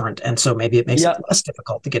 it's different. And so maybe it makes it less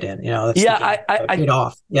difficult to get in. I paid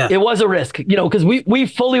off. Yeah. It was a risk, because we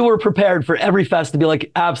fully were prepared for every fest to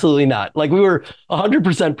be absolutely not. We were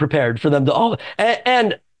 100% prepared for them to all.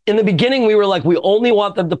 And in the beginning, we were we only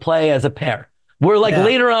want them to play as a pair. We're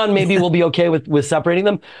later on, maybe we'll be okay with separating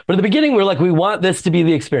them. But at the beginning, we're we want this to be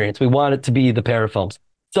the experience. We want it to be the pair of films.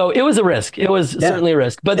 So it was a risk. It was certainly a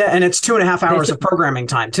risk. But and it's 2.5 hours of programming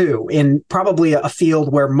time too, in probably a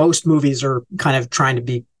field where most movies are kind of trying to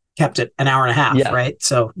be kept at an hour and a half, right?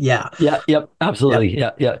 So absolutely,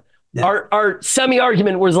 yeah. Our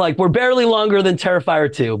semi-argument was we're barely longer than Terrifier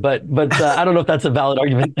 2, but I don't know if that's a valid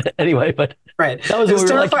argument anyway. But right, that was what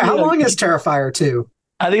we were how long is Terrifier 2?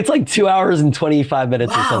 I think it's 2 hours and 25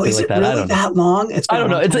 minutes or something like that. Really I don't know. That long? I don't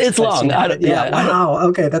know. It's long. Wow.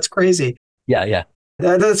 Okay, that's crazy. Yeah.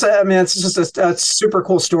 That's just a super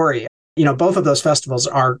cool story. Both of those festivals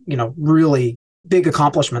are, really big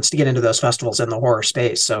accomplishments to get into those festivals in the horror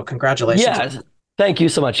space. So congratulations. Yeah. Thank you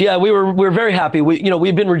so much. Yeah, we're very happy.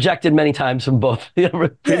 We've been rejected many times from both. Previously.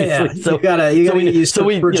 Yeah. So you gotta get used to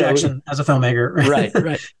rejection as a filmmaker.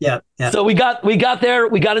 Right. Yeah. So we got there,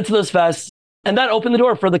 we got into those fests, and that opened the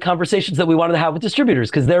door for the conversations that we wanted to have with distributors,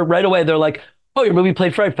 because they're right away, they're like, oh, your movie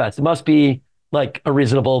played Fright Fest. It must be a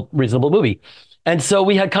reasonable movie. And so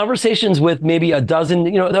we had conversations with maybe a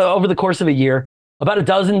dozen, over the course of a year, about a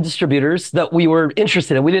dozen distributors that we were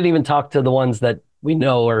interested in. We didn't even talk to the ones that we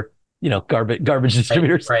know are, garbage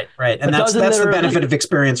distributors. Right. And that's the benefit of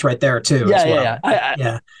experience right there too.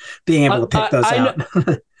 Yeah. Being able to pick those out.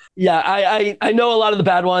 Yeah, I know a lot of the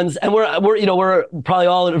bad ones, and we're probably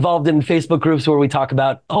all involved in Facebook groups where we talk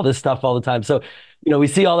about all this stuff all the time. So, we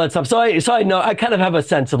see all that stuff. So I know, I kind of have a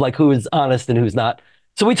sense of like who is honest and who's not.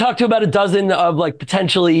 So we talked to about a dozen of like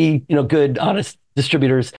potentially, good, honest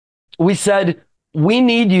distributors. We said, we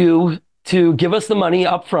need you to give us the money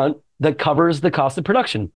up front that covers the cost of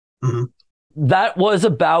production. Mm-hmm. That was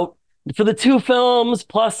about, for the two films,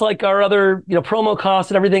 plus like our other, promo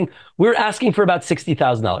costs and everything, we're asking for about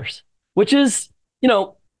 $60,000, which is,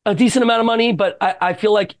 a decent amount of money. But I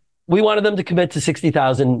feel like we wanted them to commit to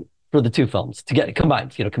 60,000 for the two films to get it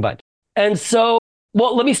combined. And so,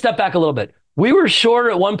 well, let me step back a little bit. We were sure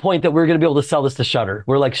at one point that we were going to be able to sell this to Shudder.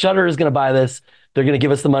 We're like, Shudder is going to buy this. They're going to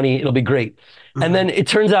give us the money. It'll be great. Mm-hmm. And then it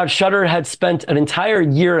turns out Shudder had spent an entire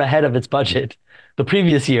year ahead of its budget the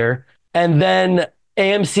previous year. And then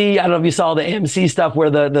AMC, I don't know if you saw the AMC stuff where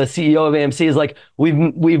the CEO of AMC is like, we've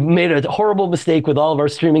made a horrible mistake with all of our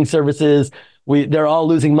streaming services. They're all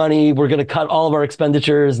losing money. We're going to cut all of our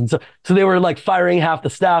expenditures. And so they were like firing half the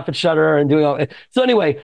staff at Shudder and doing all. So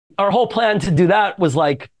anyway, our whole plan to do that was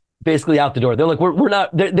like basically out the door. They're like, we're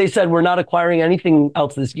not, they said, we're not acquiring anything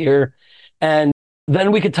else this year. And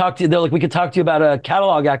then we could talk to you. They're like, we could talk to you about a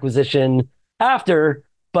catalog acquisition after,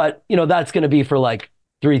 but that's going to be for like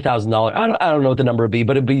 $3,000. I don't know what the number would be,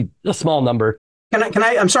 but it'd be a small number. Can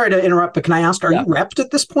I, I'm sorry to interrupt, but can I ask, are you repped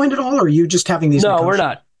at this point at all? Or are you just having these? No, we're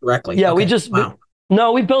not directly. Yeah.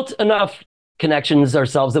 Okay. We built enough connections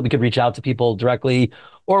ourselves that we could reach out to people directly,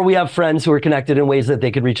 or we have friends who are connected in ways that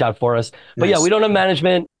they could reach out for us. But yeah, we don't have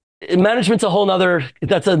management. Management's a whole nother,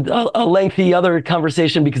 that's a lengthy other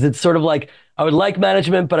conversation, because it's sort of like, I would like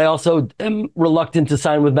management, but I also am reluctant to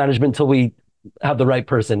sign with management until we have the right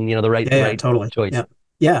person, the right totally. choice. Yeah.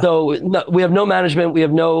 Yeah. So no, we have no management. We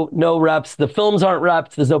have no reps. The films aren't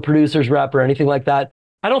repped. There's no producers rep or anything like that.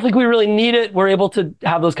 I don't think we really need it. We're able to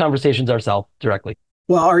have those conversations ourselves directly.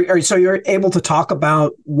 Well, so you're able to talk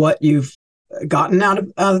about what you've gotten out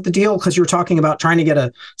of the deal, because you were talking about trying to get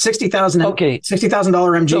a $60,000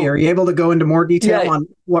 MG. Are you able to go into more detail on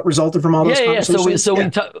what resulted from all those conversations?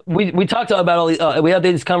 We talked about all these, we had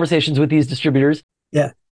these conversations with these distributors.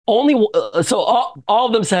 Yeah. All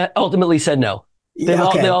of them ultimately said no. They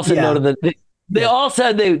all said no to the. They all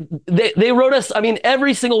said they wrote us. I mean,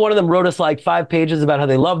 every single one of them wrote us like 5 pages about how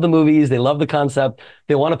they love the movies, they love the concept,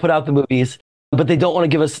 they want to put out the movies, but they don't want to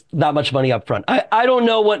give us that much money up front. I don't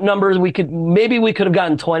know what numbers maybe we could have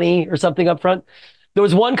gotten 20 or something up front. There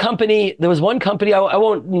was one company, I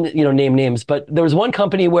won't name names, but there was one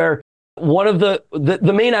company where one of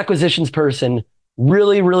the main acquisitions person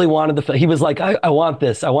really, really wanted the film. He was like, I want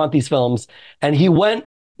this, I want these films. And he went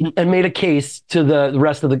and made a case to the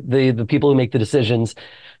rest of the people who make the decisions.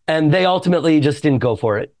 And they ultimately just didn't go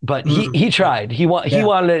for it. But he tried. He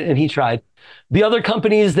wanted it, and he tried. The other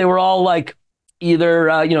companies, they were all like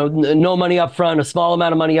either no money up front, a small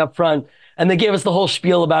amount of money up front. And they gave us the whole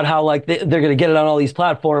spiel about how like they're going to get it on all these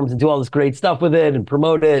platforms and do all this great stuff with it and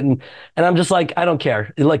promote it. And I'm just like, I don't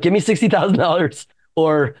care. Like, give me $60,000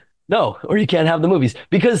 or no, or you can't have the movies.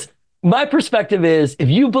 Because my perspective is, if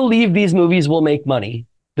you believe these movies will make money,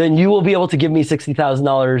 then you will be able to give me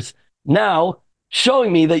 $60,000 now,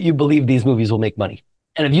 showing me that you believe these movies will make money.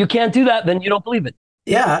 And if you can't do that, then you don't believe it.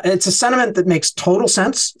 Yeah, it's a sentiment that makes total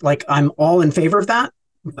sense. Like, I'm all in favor of that.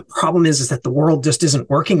 The problem is that the world just isn't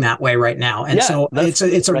working that way right now. And so it's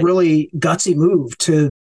a really gutsy move,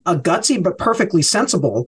 but perfectly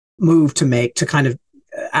sensible move to make, to kind of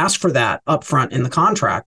ask for that upfront in the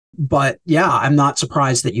contract. But yeah, I'm not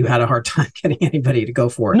surprised that you had a hard time getting anybody to go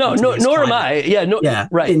for it. No, nor am I. Yeah, no, yeah,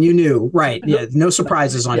 right. And you knew, right? Yeah, no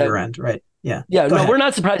surprises on your end, right? Yeah, yeah. No, we're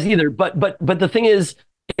not surprised either. But the thing is,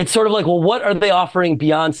 it's sort of like, well, what are they offering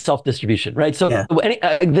beyond self-distribution, right? So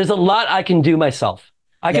there's a lot I can do myself.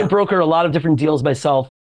 I can broker a lot of different deals myself,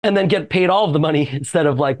 and then get paid all of the money instead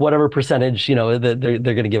of like whatever percentage that they're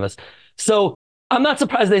going to give us. So I'm not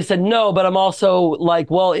surprised they said no, but I'm also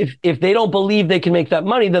like, well, if they don't believe they can make that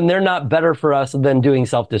money, then they're not better for us than doing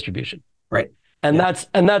self-distribution. Right. And that's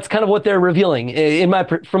kind of what they're revealing.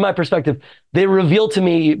 From my perspective, they reveal to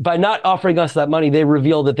me, by not offering us that money, they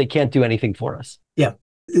reveal that they can't do anything for us. Yeah.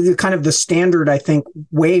 Kind of the standard, I think,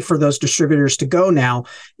 way for those distributors to go now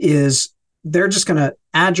is they're just going to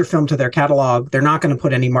add your film to their catalog. They're not going to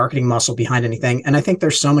put any marketing muscle behind anything. And I think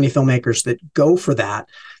there's so many filmmakers that go for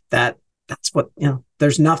that's what,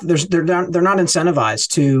 they're not incentivized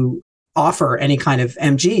to offer any kind of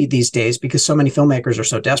MG these days, because so many filmmakers are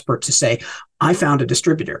so desperate to say, I found a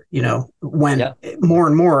distributor, when more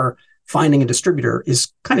and more finding a distributor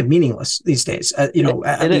is kind of meaningless these days, at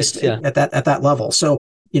least at that level. So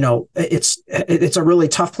it's a really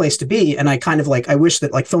tough place to be. And I kind of I wish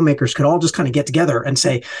that filmmakers could all just kind of get together and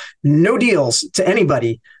say, no deals to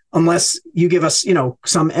anybody unless you give us,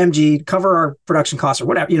 some MG, cover our production costs or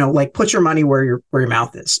whatever, put your money where your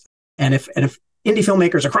mouth is. And if indie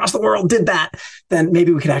filmmakers across the world did that, then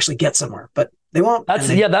maybe we could actually get somewhere, but they won't. That's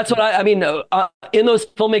what I mean, in those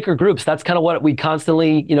filmmaker groups, that's kind of what we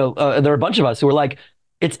constantly, there are a bunch of us who are like,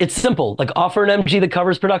 it's simple, offer an MG that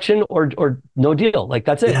covers production or no deal.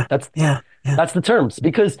 That's it. That's the terms,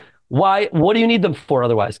 because what do you need them for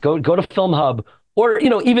otherwise? Go to Film Hub, or,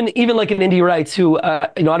 even like an Indie Rights, who, I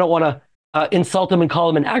don't want to insult them and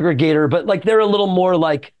call them an aggregator, but they're a little more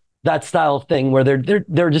like that style of thing where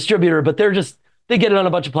they're a distributor, but they get it on a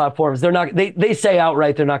bunch of platforms. They're not, they say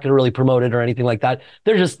outright they're not going to really promote it or anything like that.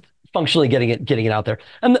 They're just functionally getting it out there.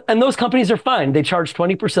 And those companies are fine. They charge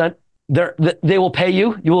 20%. They will pay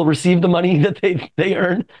you. You will receive the money that they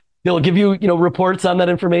earn. They'll give you, reports on that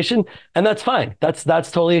information, and that's fine. That's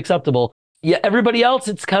totally acceptable. Yeah, everybody else,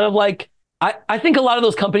 it's kind of I think a lot of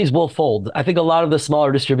those companies will fold. I think a lot of the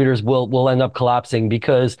smaller distributors will end up collapsing,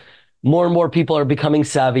 because more and more people are becoming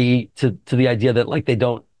savvy to the idea that they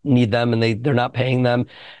don't need them and they're not paying them.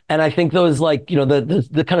 And I think those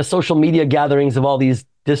the kind of social media gatherings of all these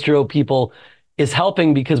distro people is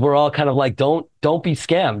helping, because we're all kind of don't be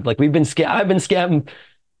scammed. We've been scammed. I've been scammed,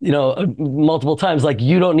 multiple times.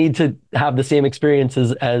 You don't need to have the same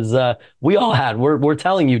experiences as we all had. We're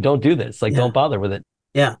telling you, don't do this. Don't bother with it.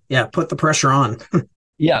 Yeah. Put the pressure on.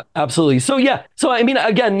 Yeah, absolutely. So I mean,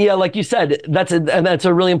 again, like you said, that's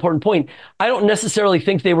a really important point. I don't necessarily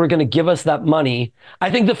think they were going to give us that money. I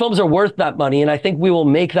think the films are worth that money, and I think we will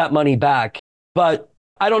make that money back. But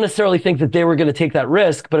I don't necessarily think that they were going to take that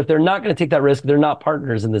risk. But if they're not going to take that risk, they're not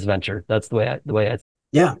partners in this venture. That's the way I.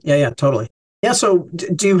 Yeah, totally. Yeah. So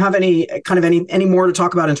do you have any more to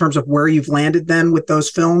talk about in terms of where you've landed then with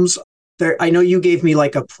those films? I know you gave me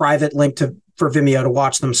a private link for Vimeo to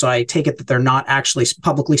watch them, so I take it that they're not actually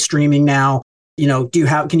publicly streaming now.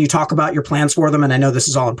 Can you talk about your plans for them? And I know this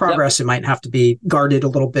is all in progress. Yep. It might have to be guarded a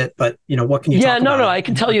little bit, but what can you talk about? I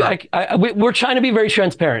can tell you, we're trying to be very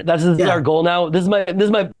transparent. That's our goal now. This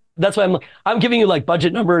is my that's why I'm giving you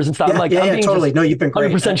budget numbers and stuff. I'm being totally. No, you've been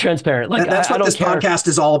great. 100% transparent. That's what this podcast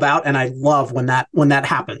is all about, and I love when that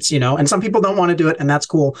happens. And some people don't want to do it, and that's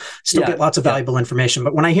cool. Still get lots of valuable information.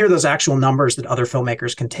 But when I hear those actual numbers that other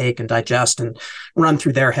filmmakers can take and digest and run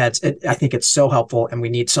through their heads, I think it's so helpful, and we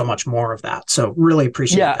need so much more of that. So really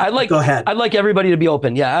appreciate that. Go ahead. I'd like everybody to be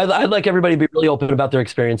open. Yeah, I'd like everybody to be really open about their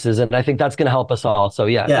experiences, and I think that's going to help us all. So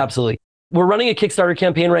yeah, absolutely. We're running a Kickstarter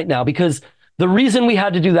campaign right now, because the reason we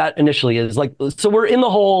had to do that initially is so we're in the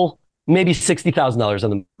hole maybe $60,000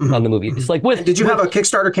 on the movie. It's did you have a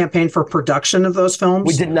Kickstarter campaign for production of those films?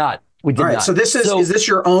 We did not. All right. So is this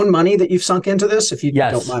your own money that you've sunk into this? If you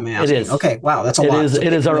don't mind me asking. It is. Okay. Wow. That's a lot.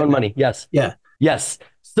 It is our own money. Yes. Yeah. Yes.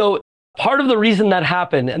 So part of the reason that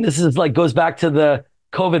happened, and this is goes back to the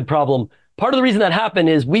COVID problem. Part of the reason that happened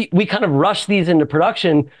is we kind of rushed these into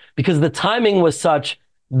production because the timing was such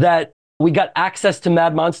that we got access to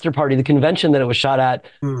Mad Monster Party, the convention that it was shot at,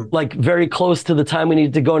 very close to the time we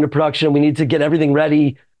needed to go into production. We need to get everything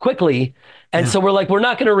ready quickly. And so we're we're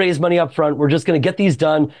not going to raise money up front. We're just going to get these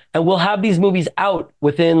done, and we'll have these movies out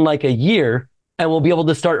within a year, and we'll be able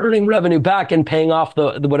to start earning revenue back and paying off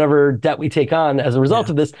the whatever debt we take on as a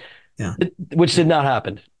result of this, which did not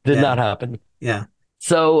happen. Not happen. Yeah.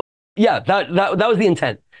 So that was the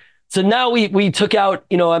intent. So now we took out,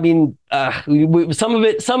 some of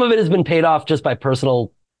it has been paid off just by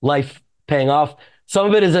personal life paying off. Some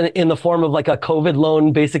of it is in the form of a COVID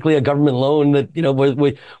loan, basically a government loan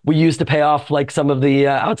that, we used to pay off some of the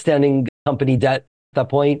outstanding company debt at that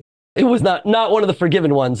point. It was not one of the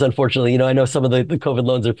forgiven ones, unfortunately. I know some of the COVID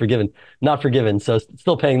loans are not forgiven. So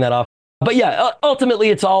still paying that off. But ultimately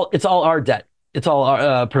it's all our debt. It's all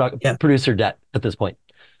our producer debt at this point.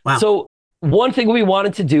 Wow. So one thing we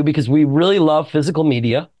wanted to do, because we really love physical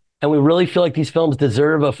media and we really feel like these films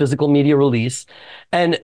deserve a physical media release.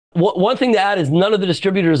 And one thing to add is none of the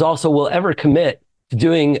distributors also will ever commit to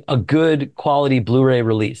doing a good quality Blu-ray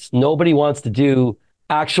release. Nobody wants to do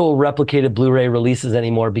actual replicated Blu-ray releases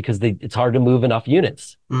anymore because it's hard to move enough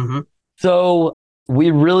units. Mm-hmm. So we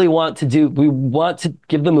want to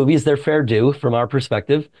give the movies their fair due from our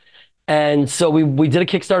perspective. And so we did a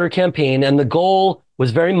Kickstarter campaign, and the goal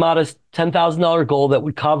was very modest, $10,000 goal that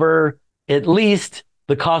would cover at least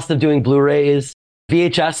the cost of doing Blu-rays,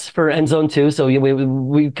 VHS for End Zone 2. So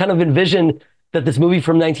we kind of envisioned that this movie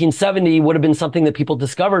from 1970 would have been something that people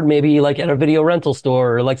discovered maybe at a video rental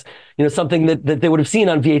store, or something that they would have seen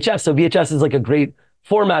on VHS. So VHS is a great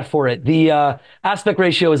format for it. The aspect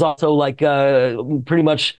ratio is also like pretty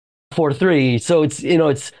much 4:3. So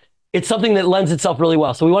it's something that lends itself really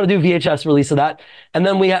well. So we want to do VHS release of that, and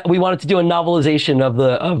then we wanted to do a novelization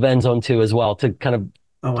of End Zone 2 as well to kind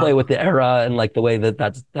of play with the era and like the way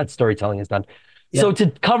that storytelling is done. Yeah. So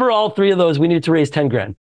to cover all three of those, we needed to raise 10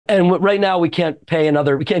 grand. And right now we can't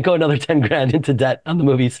go another 10 grand into debt on the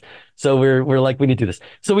movies. So we're like, we need to do this.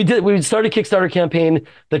 So we started a Kickstarter campaign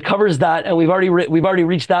that covers that. And we've already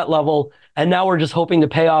reached that level. And now we're just hoping to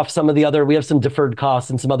pay off some of the other, we have some deferred costs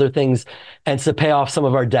and some other things, and to pay off some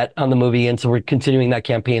of our debt on the movie. And so we're continuing that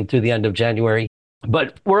campaign through the end of January.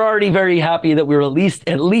 But we're already very happy that we were at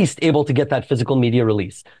least able to get that physical media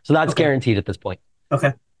release. So that's guaranteed at this point.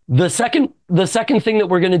 Okay. The second thing that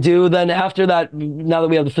we're going to do then after that, now that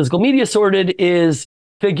we have the physical media sorted, is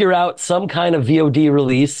figure out some kind of VOD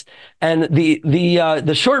release. And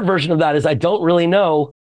the short version of that is I don't really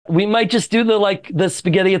know. We might just do the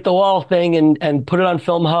spaghetti at the wall thing and put it on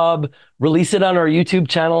Film Hub, release it on our YouTube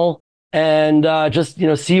channel, and just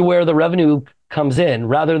see where the revenue comes in,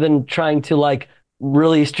 rather than trying to like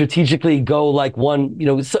really strategically go like one.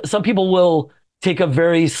 Some people will take a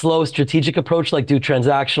very slow strategic approach, like do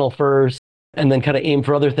transactional first and then kind of aim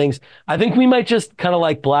for other things. I think we might just kind of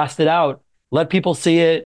like blast it out, let people see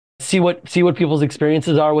it, see what people's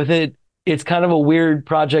experiences are with it. It's kind of a weird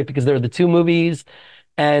project because they're the two movies,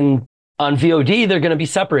 and on VOD they're going to be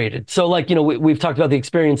separated. So like, we've talked about the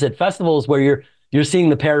experience at festivals where you're seeing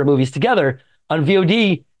the pair of movies together. On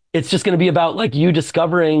VOD, it's just going to be about like you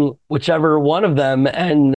discovering whichever one of them.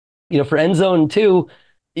 And for End Zone 2,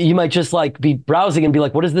 you might just like be browsing and be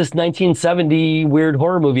like, what is this 1970 weird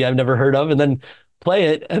horror movie I've never heard of? And then play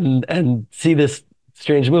it and see this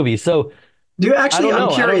strange movie. So do you actually, I'm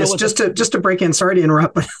curious, just to break in, sorry to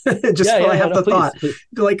interrupt, but I have the thought,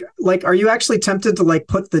 like, are you actually tempted to like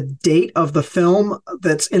put the date of the film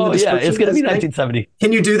that's in the description? Yeah, it's going to be 1970.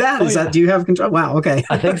 Can you do that? Do you have control? Wow. Okay.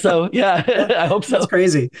 I think so. Yeah. I hope so. That's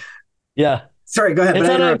crazy. Yeah. Sorry, go ahead. It's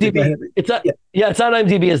on IMDb. It's on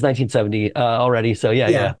IMDb as 1970 already. So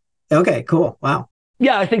yeah. Okay, cool. Wow.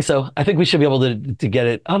 Yeah, I think so. I think we should be able to get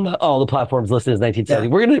it on all the platforms listed as 1970.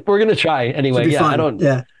 Yeah. We're gonna try anyway. Yeah, fun. I don't.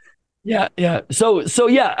 Yeah. Yeah. So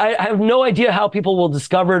yeah, I have no idea how people will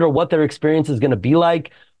discover it or what their experience is going to be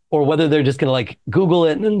like, or whether they're just going to like Google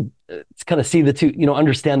it and then kind of see the two,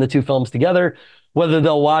 understand the two films together. Whether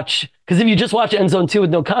they'll watch, because if you just watch End Zone 2 with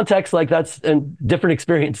no context, like that's a different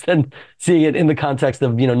experience than seeing it in the context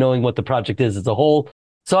of, knowing what the project is as a whole.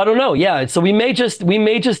 So I don't know. Yeah. So we may just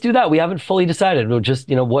do that. We haven't fully decided. We'll just,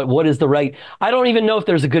 what is the right, I don't even know if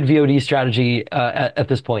there's a good VOD strategy at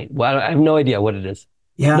this point. Well, I have no idea what it is.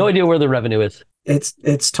 Yeah. No idea where the revenue is.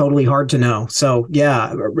 It's totally hard to know. So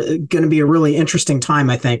yeah, going to be a really interesting time,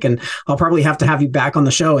 I think. And I'll probably have to have you back on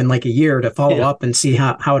the show in like a year to follow up and see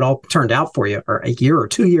how it all turned out for you, or a year or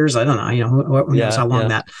 2 years. I don't know. Who knows how long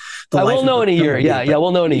that. I will know in a year. Yeah.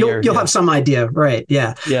 We'll know in a year. You'll have some idea. Right.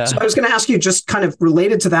 Yeah. So I was going to ask you, just kind of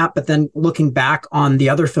related to that, but then looking back on the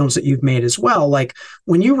other films that you've made as well, like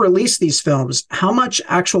when you release these films, how much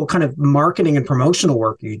actual kind of marketing and promotional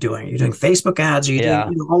work are you doing? Are you doing Facebook ads? Are you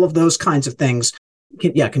doing all of those kinds of things?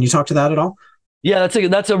 Can you talk to that at all? Yeah,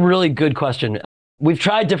 that's a really good question. We've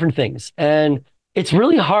tried different things, and it's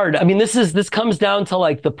really hard. I mean, this comes down to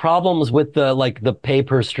like the problems with the pay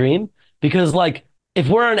per stream, because like if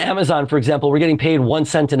we're on Amazon, for example, we're getting paid 1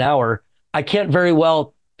 cent an hour. I can't very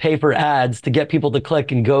well pay for ads to get people to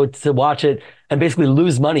click and go to watch it and basically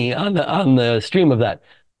lose money on the stream of that.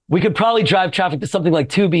 We could probably drive traffic to something like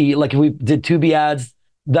Tubi. Like if we did Tubi ads,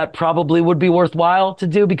 that probably would be worthwhile to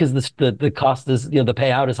do because the cost is, the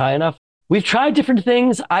payout is high enough. We've tried different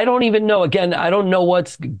things. I don't even know. Again, I don't know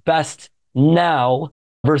what's best now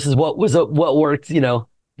versus what worked,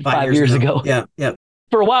 5 years ago. Yeah.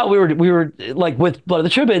 For a while, we were like with Blood of the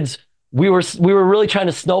Tribids, we were really trying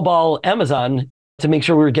to snowball Amazon to make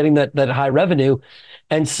sure we were getting that high revenue.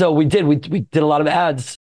 And so we did a lot of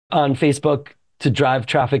ads on Facebook to drive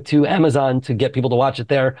traffic to Amazon to get people to watch it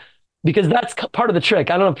there. Because that's part of the trick.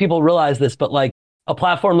 I don't know if people realize this, but like a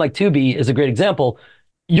platform like Tubi is a great example.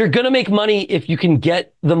 You're going to make money if you can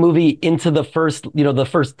get the movie into the first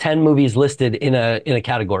 10 movies listed in a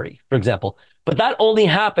category, for example. But that only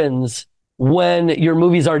happens when your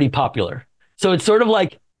movie's already popular. So it's sort of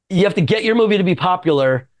like you have to get your movie to be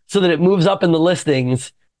popular so that it moves up in the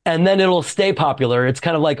listings, and then it'll stay popular. It's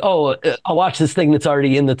kind of like, oh, I'll watch this thing that's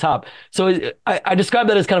already in the top. So I describe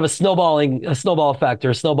that as kind of a snowball effect,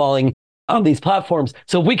 or snowballing on these platforms.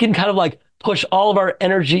 So if we can kind of like push all of our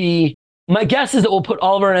energy, my guess is that we'll put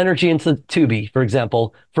all of our energy into Tubi, for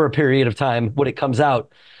example, for a period of time when it comes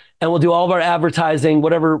out. and we'll do all of our advertising,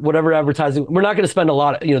 whatever advertising. We're not going to spend a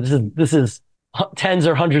lot of, this is tens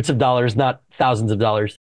or hundreds of dollars, not thousands of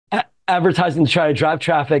dollars. Advertising to try to drive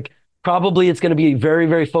traffic. Probably it's going to be very,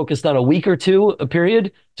 very focused on a week or two, a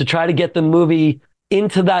period, to try to get the movie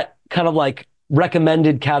into that kind of like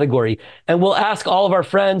recommended category. And we'll ask all of our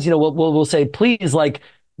friends, we'll say, please, like,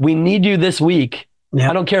 we need you this week. Yeah.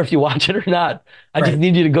 I don't care if you watch it or not. I just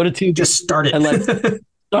need you to go to Tubi. Just start it. And like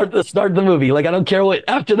start the movie. Like, I don't care what,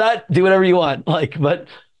 after that, do whatever you want. Like, but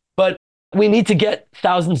we need to get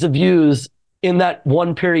thousands of views in that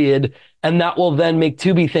one period. And that will then make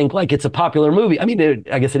Tubi think like it's a popular movie. I mean,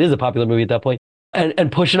 I guess it is a popular movie at that point,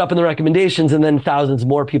 and push it up in the recommendations, and then thousands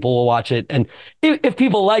more people will watch it. And if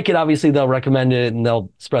people like it, obviously they'll recommend it and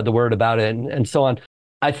they'll spread the word about it and so on.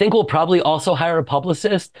 I think we'll probably also hire a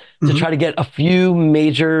publicist to try to get a few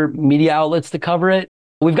major media outlets to cover it.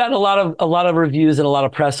 We've gotten a lot of reviews and a lot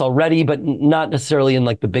of press already, but not necessarily in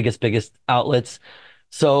like the biggest outlets.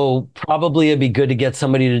 So probably it'd be good to get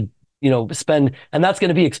somebody to spend, and that's going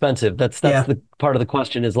to be expensive. That's the part of the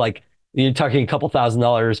question is like, you're talking a couple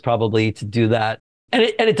 $1,000s probably to do that. And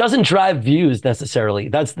it doesn't drive views necessarily.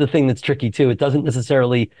 That's the thing that's tricky too. It doesn't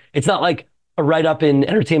necessarily, it's not like a write-up in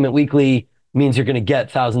Entertainment Weekly means you're going to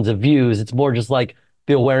get thousands of views. It's more just like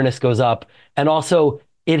the awareness goes up. And also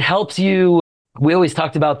it helps you. We always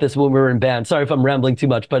talked about this when we were in bands. Sorry if I'm rambling too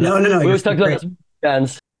much, but no, we always talked about this in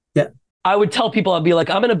bands. Yeah. I would tell people, I'd be like,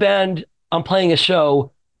 I'm in a band, I'm playing a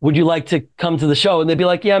show. Would you like to come to the show? And they'd be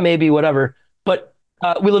like, yeah, maybe, whatever. But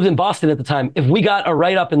we lived in Boston at the time. If we got a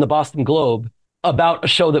write-up in the Boston Globe about a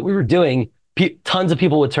show that we were doing, tons of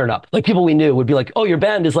people would turn up. Like, people we knew would be like, oh, your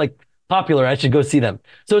band is like popular, I should go see them.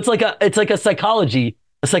 So it's like a psychology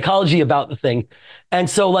about the thing. And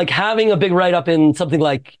so like having a big write-up in something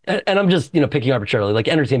like, and I'm just picking arbitrarily, like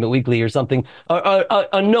Entertainment Weekly or something,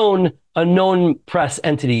 a known press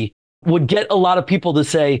entity would get a lot of people to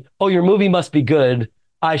say, oh, your movie must be good,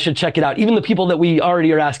 I should check it out. Even the people that we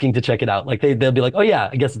already are asking to check it out, like they'll be like, oh yeah,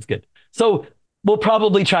 I guess it's good. So we'll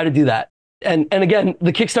probably try to do that. And again,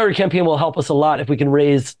 the Kickstarter campaign will help us a lot if we can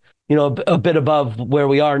raise, a bit above where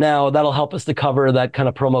we are now. That'll help us to cover that kind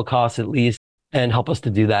of promo cost at least, and help us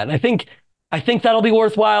to do that. And I think that'll be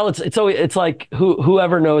worthwhile. It's like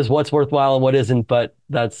whoever knows what's worthwhile and what isn't, but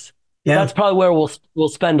that's probably where we'll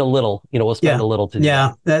spend a little. We'll spend a little to do.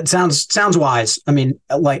 Yeah, that sounds wise. I mean,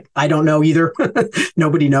 like, I don't know either.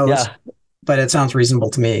 Nobody knows, but it sounds reasonable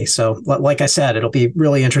to me. So like I said, it'll be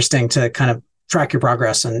really interesting to kind of track your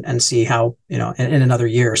progress and see how, in another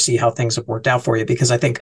year, see how things have worked out for you. Because I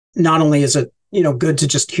think not only is it, good to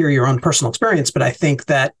just hear your own personal experience, but I think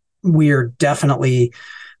that we're definitely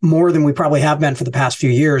more than we probably have been for the past few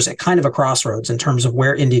years at kind of a crossroads in terms of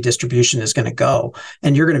where indie distribution is going to go.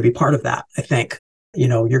 And you're going to be part of that. I think,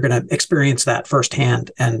 you're going to experience that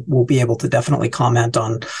firsthand, and we'll be able to definitely comment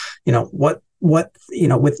on, what,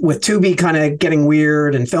 with Tubi kind of getting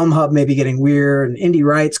weird and Film Hub maybe getting weird and indie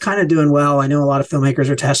rights kind of doing well. I know a lot of filmmakers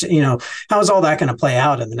are testing, how is all that going to play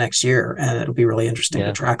out in the next year? And it'll be really interesting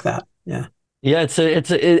to track that. Yeah. Yeah,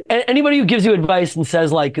 anybody who gives you advice and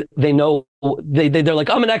says like they know, they're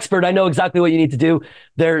like, I'm an expert, I know exactly what you need to do.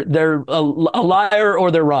 They're a liar,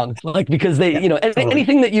 or they're wrong. Like, because they, totally.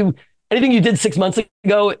 anything you did 6 months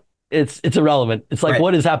ago, it's irrelevant. It's like,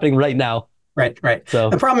 what is happening right now? Right.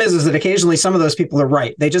 So the problem is that occasionally some of those people are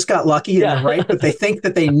right. They just got lucky and they're right, but they think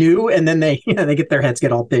that they knew, and then they get their heads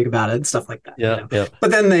get all big about it and stuff like that. Yeah.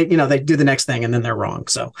 But then they do the next thing and then they're wrong.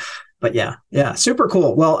 So, but yeah, super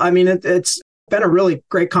cool. Well, I mean, it's been a really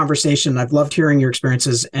great conversation. I've loved hearing your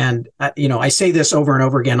experiences. And, I say this over and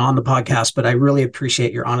over again on the podcast, but I really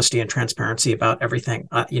appreciate your honesty and transparency about everything.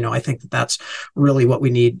 I think that that's really what we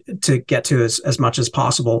need to get to as much as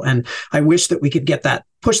possible. And I wish that we could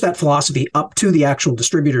push that philosophy up to the actual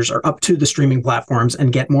distributors or up to the streaming platforms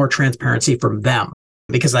and get more transparency from them.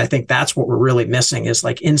 Because I think that's what we're really missing is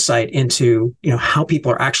like insight into, how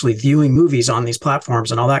people are actually viewing movies on these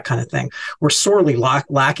platforms and all that kind of thing. We're sorely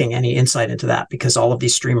lacking any insight into that because all of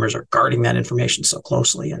these streamers are guarding that information so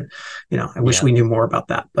closely. And, I wish we knew more about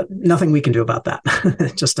that, but nothing we can do about that.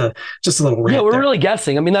 just a little rant. Yeah, we're there. Really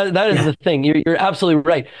guessing. I mean, that is the thing. You're absolutely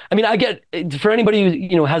right. I mean, I get, for anybody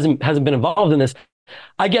who, hasn't been involved in this,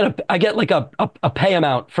 I get like a pay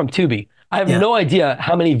amount from Tubi. I have no idea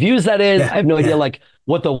how many views that is. I have no idea like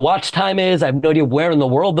what the watch time is. I have no idea where in the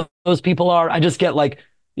world those people are. I just get like,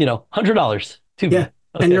 $100 Tubi. Yeah.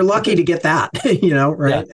 Okay. And you're lucky to get that, right?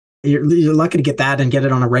 Yeah. You're lucky to get that and get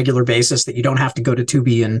it on a regular basis, that you don't have to go to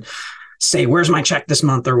Tubi and say, where's my check this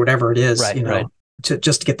month or whatever it is, right.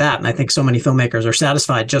 just to get that. And I think so many filmmakers are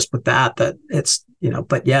satisfied just with that it's,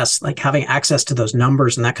 but yes, like having access to those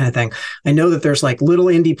numbers and that kind of thing. I know that there's like little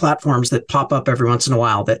indie platforms that pop up every once in a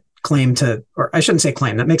while that claim to, or I shouldn't say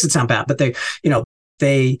claim, that makes it sound bad, but they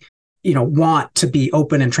want to be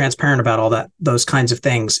open and transparent about all those kinds of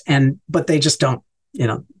things. But they just don't,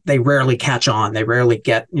 they rarely catch on. They rarely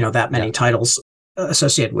get, that many titles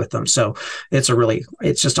associated with them. So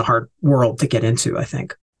it's just a hard world to get into, I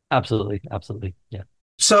think. Absolutely. Yeah.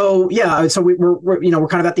 So we're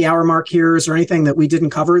kind of at the hour mark here. Is there anything that we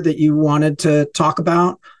didn't cover that you wanted to talk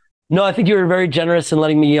about? No, I think you were very generous in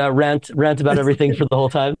letting me rant about everything for the whole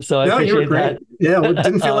time. So I appreciate you were great. that. Yeah, it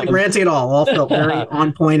didn't feel like ranting at all. All felt very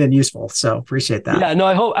on point and useful. So appreciate that. Yeah, no,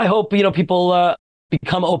 I hope people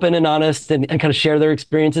become open and honest and kind of share their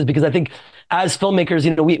experiences, because I think as filmmakers,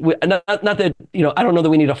 we not that, I don't know that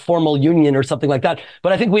we need a formal union or something like that,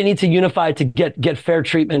 but I think we need to unify to get fair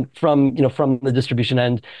treatment from the distribution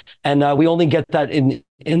end. And we only get that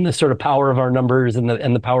in the sort of power of our numbers and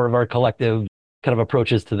the power of our collective kind of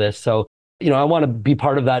approaches to this. So, I want to be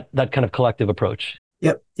part of that kind of collective approach.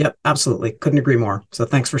 Yep, absolutely. Couldn't agree more. So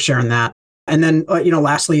thanks for sharing that. And then,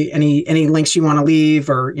 lastly, any links you want to leave,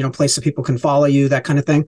 or, places people can follow you, that kind of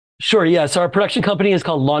thing? Sure. Yeah. So our production company is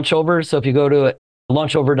called Launchover. So if you go to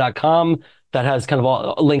launchover.com, that has kind of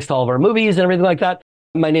all links to all of our movies and everything like that.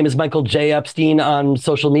 My name is Michael J. Epstein on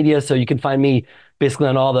social media. So you can find me basically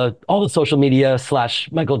on all the social media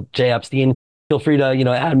 / Michael J. Epstein. Feel free to,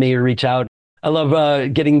 add me or reach out. I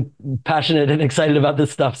love getting passionate and excited about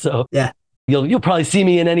this stuff. So yeah, you'll probably see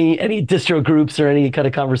me in any distro groups or any kind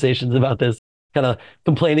of conversations about this, kind of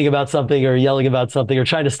complaining about something or yelling about something or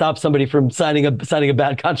trying to stop somebody from signing a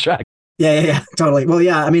bad contract. Yeah, totally. Well,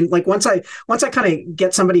 yeah, I mean, like once I kind of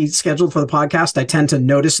get somebody scheduled for the podcast, I tend to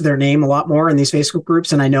notice their name a lot more in these Facebook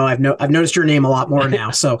groups, and I know I've noticed your name a lot more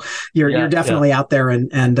now. So you're definitely out there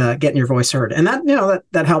and getting your voice heard, and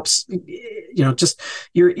that helps. Just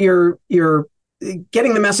you're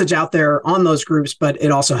getting the message out there on those groups, but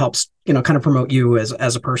it also helps kind of promote you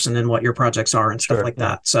as a person and what your projects are and stuff like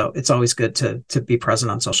that. So it's always good to be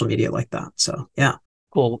present on social media like that. So yeah,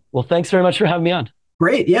 cool. Well, thanks very much for having me on.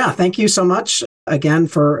 Great. Yeah. Thank you so much again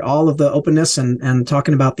for all of the openness and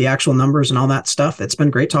talking about the actual numbers and all that stuff. It's been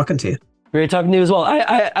great talking to you. Great talking to you as well.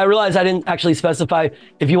 I realized I didn't actually specify.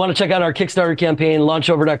 If you want to check out our Kickstarter campaign,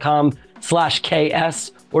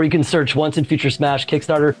 launchover.com/KS, or you can search Once and Future Smash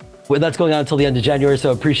Kickstarter. That's going on until the end of January.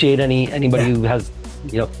 So appreciate anybody who has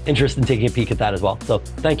interest in taking a peek at that as well. So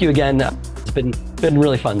thank you again. It's been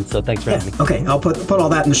really fun. So thanks for having me. Okay. I'll put all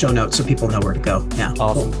that in the show notes so people know where to go. Yeah.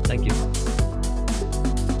 Awesome. Cool. Thank you.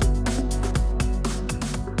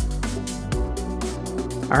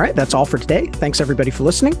 All right, that's all for today. Thanks everybody for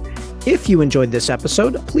listening. If you enjoyed this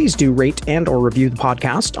episode, please do rate and or review the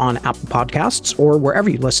podcast on Apple Podcasts or wherever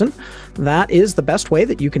you listen. That is the best way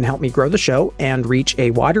that you can help me grow the show and reach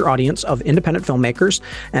a wider audience of independent filmmakers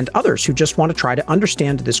and others who just want to try to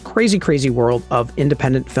understand this crazy, crazy world of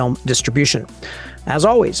independent film distribution. As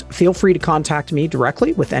always, feel free to contact me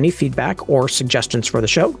directly with any feedback or suggestions for the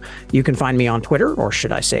show. You can find me on Twitter, or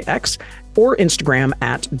should I say X, or Instagram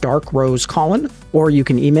at darkrosecolin, or you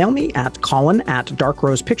can email me at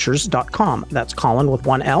colin@darkrosepictures.com. That's Colin with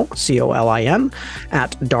one L, COLIN,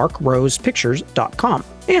 at darkrosepictures.com.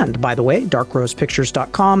 And by the way,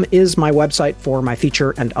 darkrosepictures.com is my website for my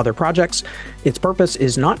feature and other projects. Its purpose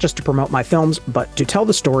is not just to promote my films, but to tell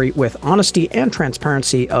the story with honesty and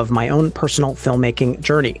transparency of my own personal filmmaking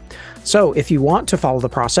journey. So if you want to follow the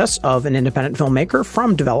process of an independent filmmaker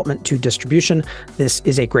from development to distribution, this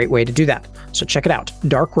is a great way to do that. So check it out,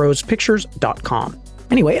 darkrosepictures.com.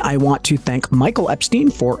 Anyway, I want to thank Michael Epstein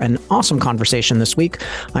for an awesome conversation this week.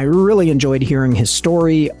 I really enjoyed hearing his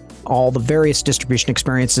story, all the various distribution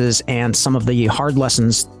experiences, and some of the hard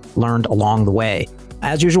lessons learned along the way.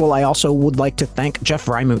 As usual, I also would like to thank Jeff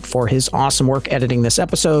Reimuth for his awesome work editing this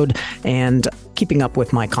episode and keeping up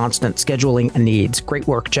with my constant scheduling needs. Great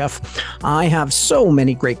work, Jeff. I have so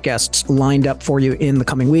many great guests lined up for you in the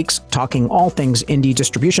coming weeks, talking all things indie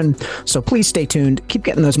distribution. So please stay tuned, keep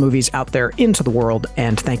getting those movies out there into the world,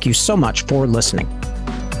 and thank you so much for listening.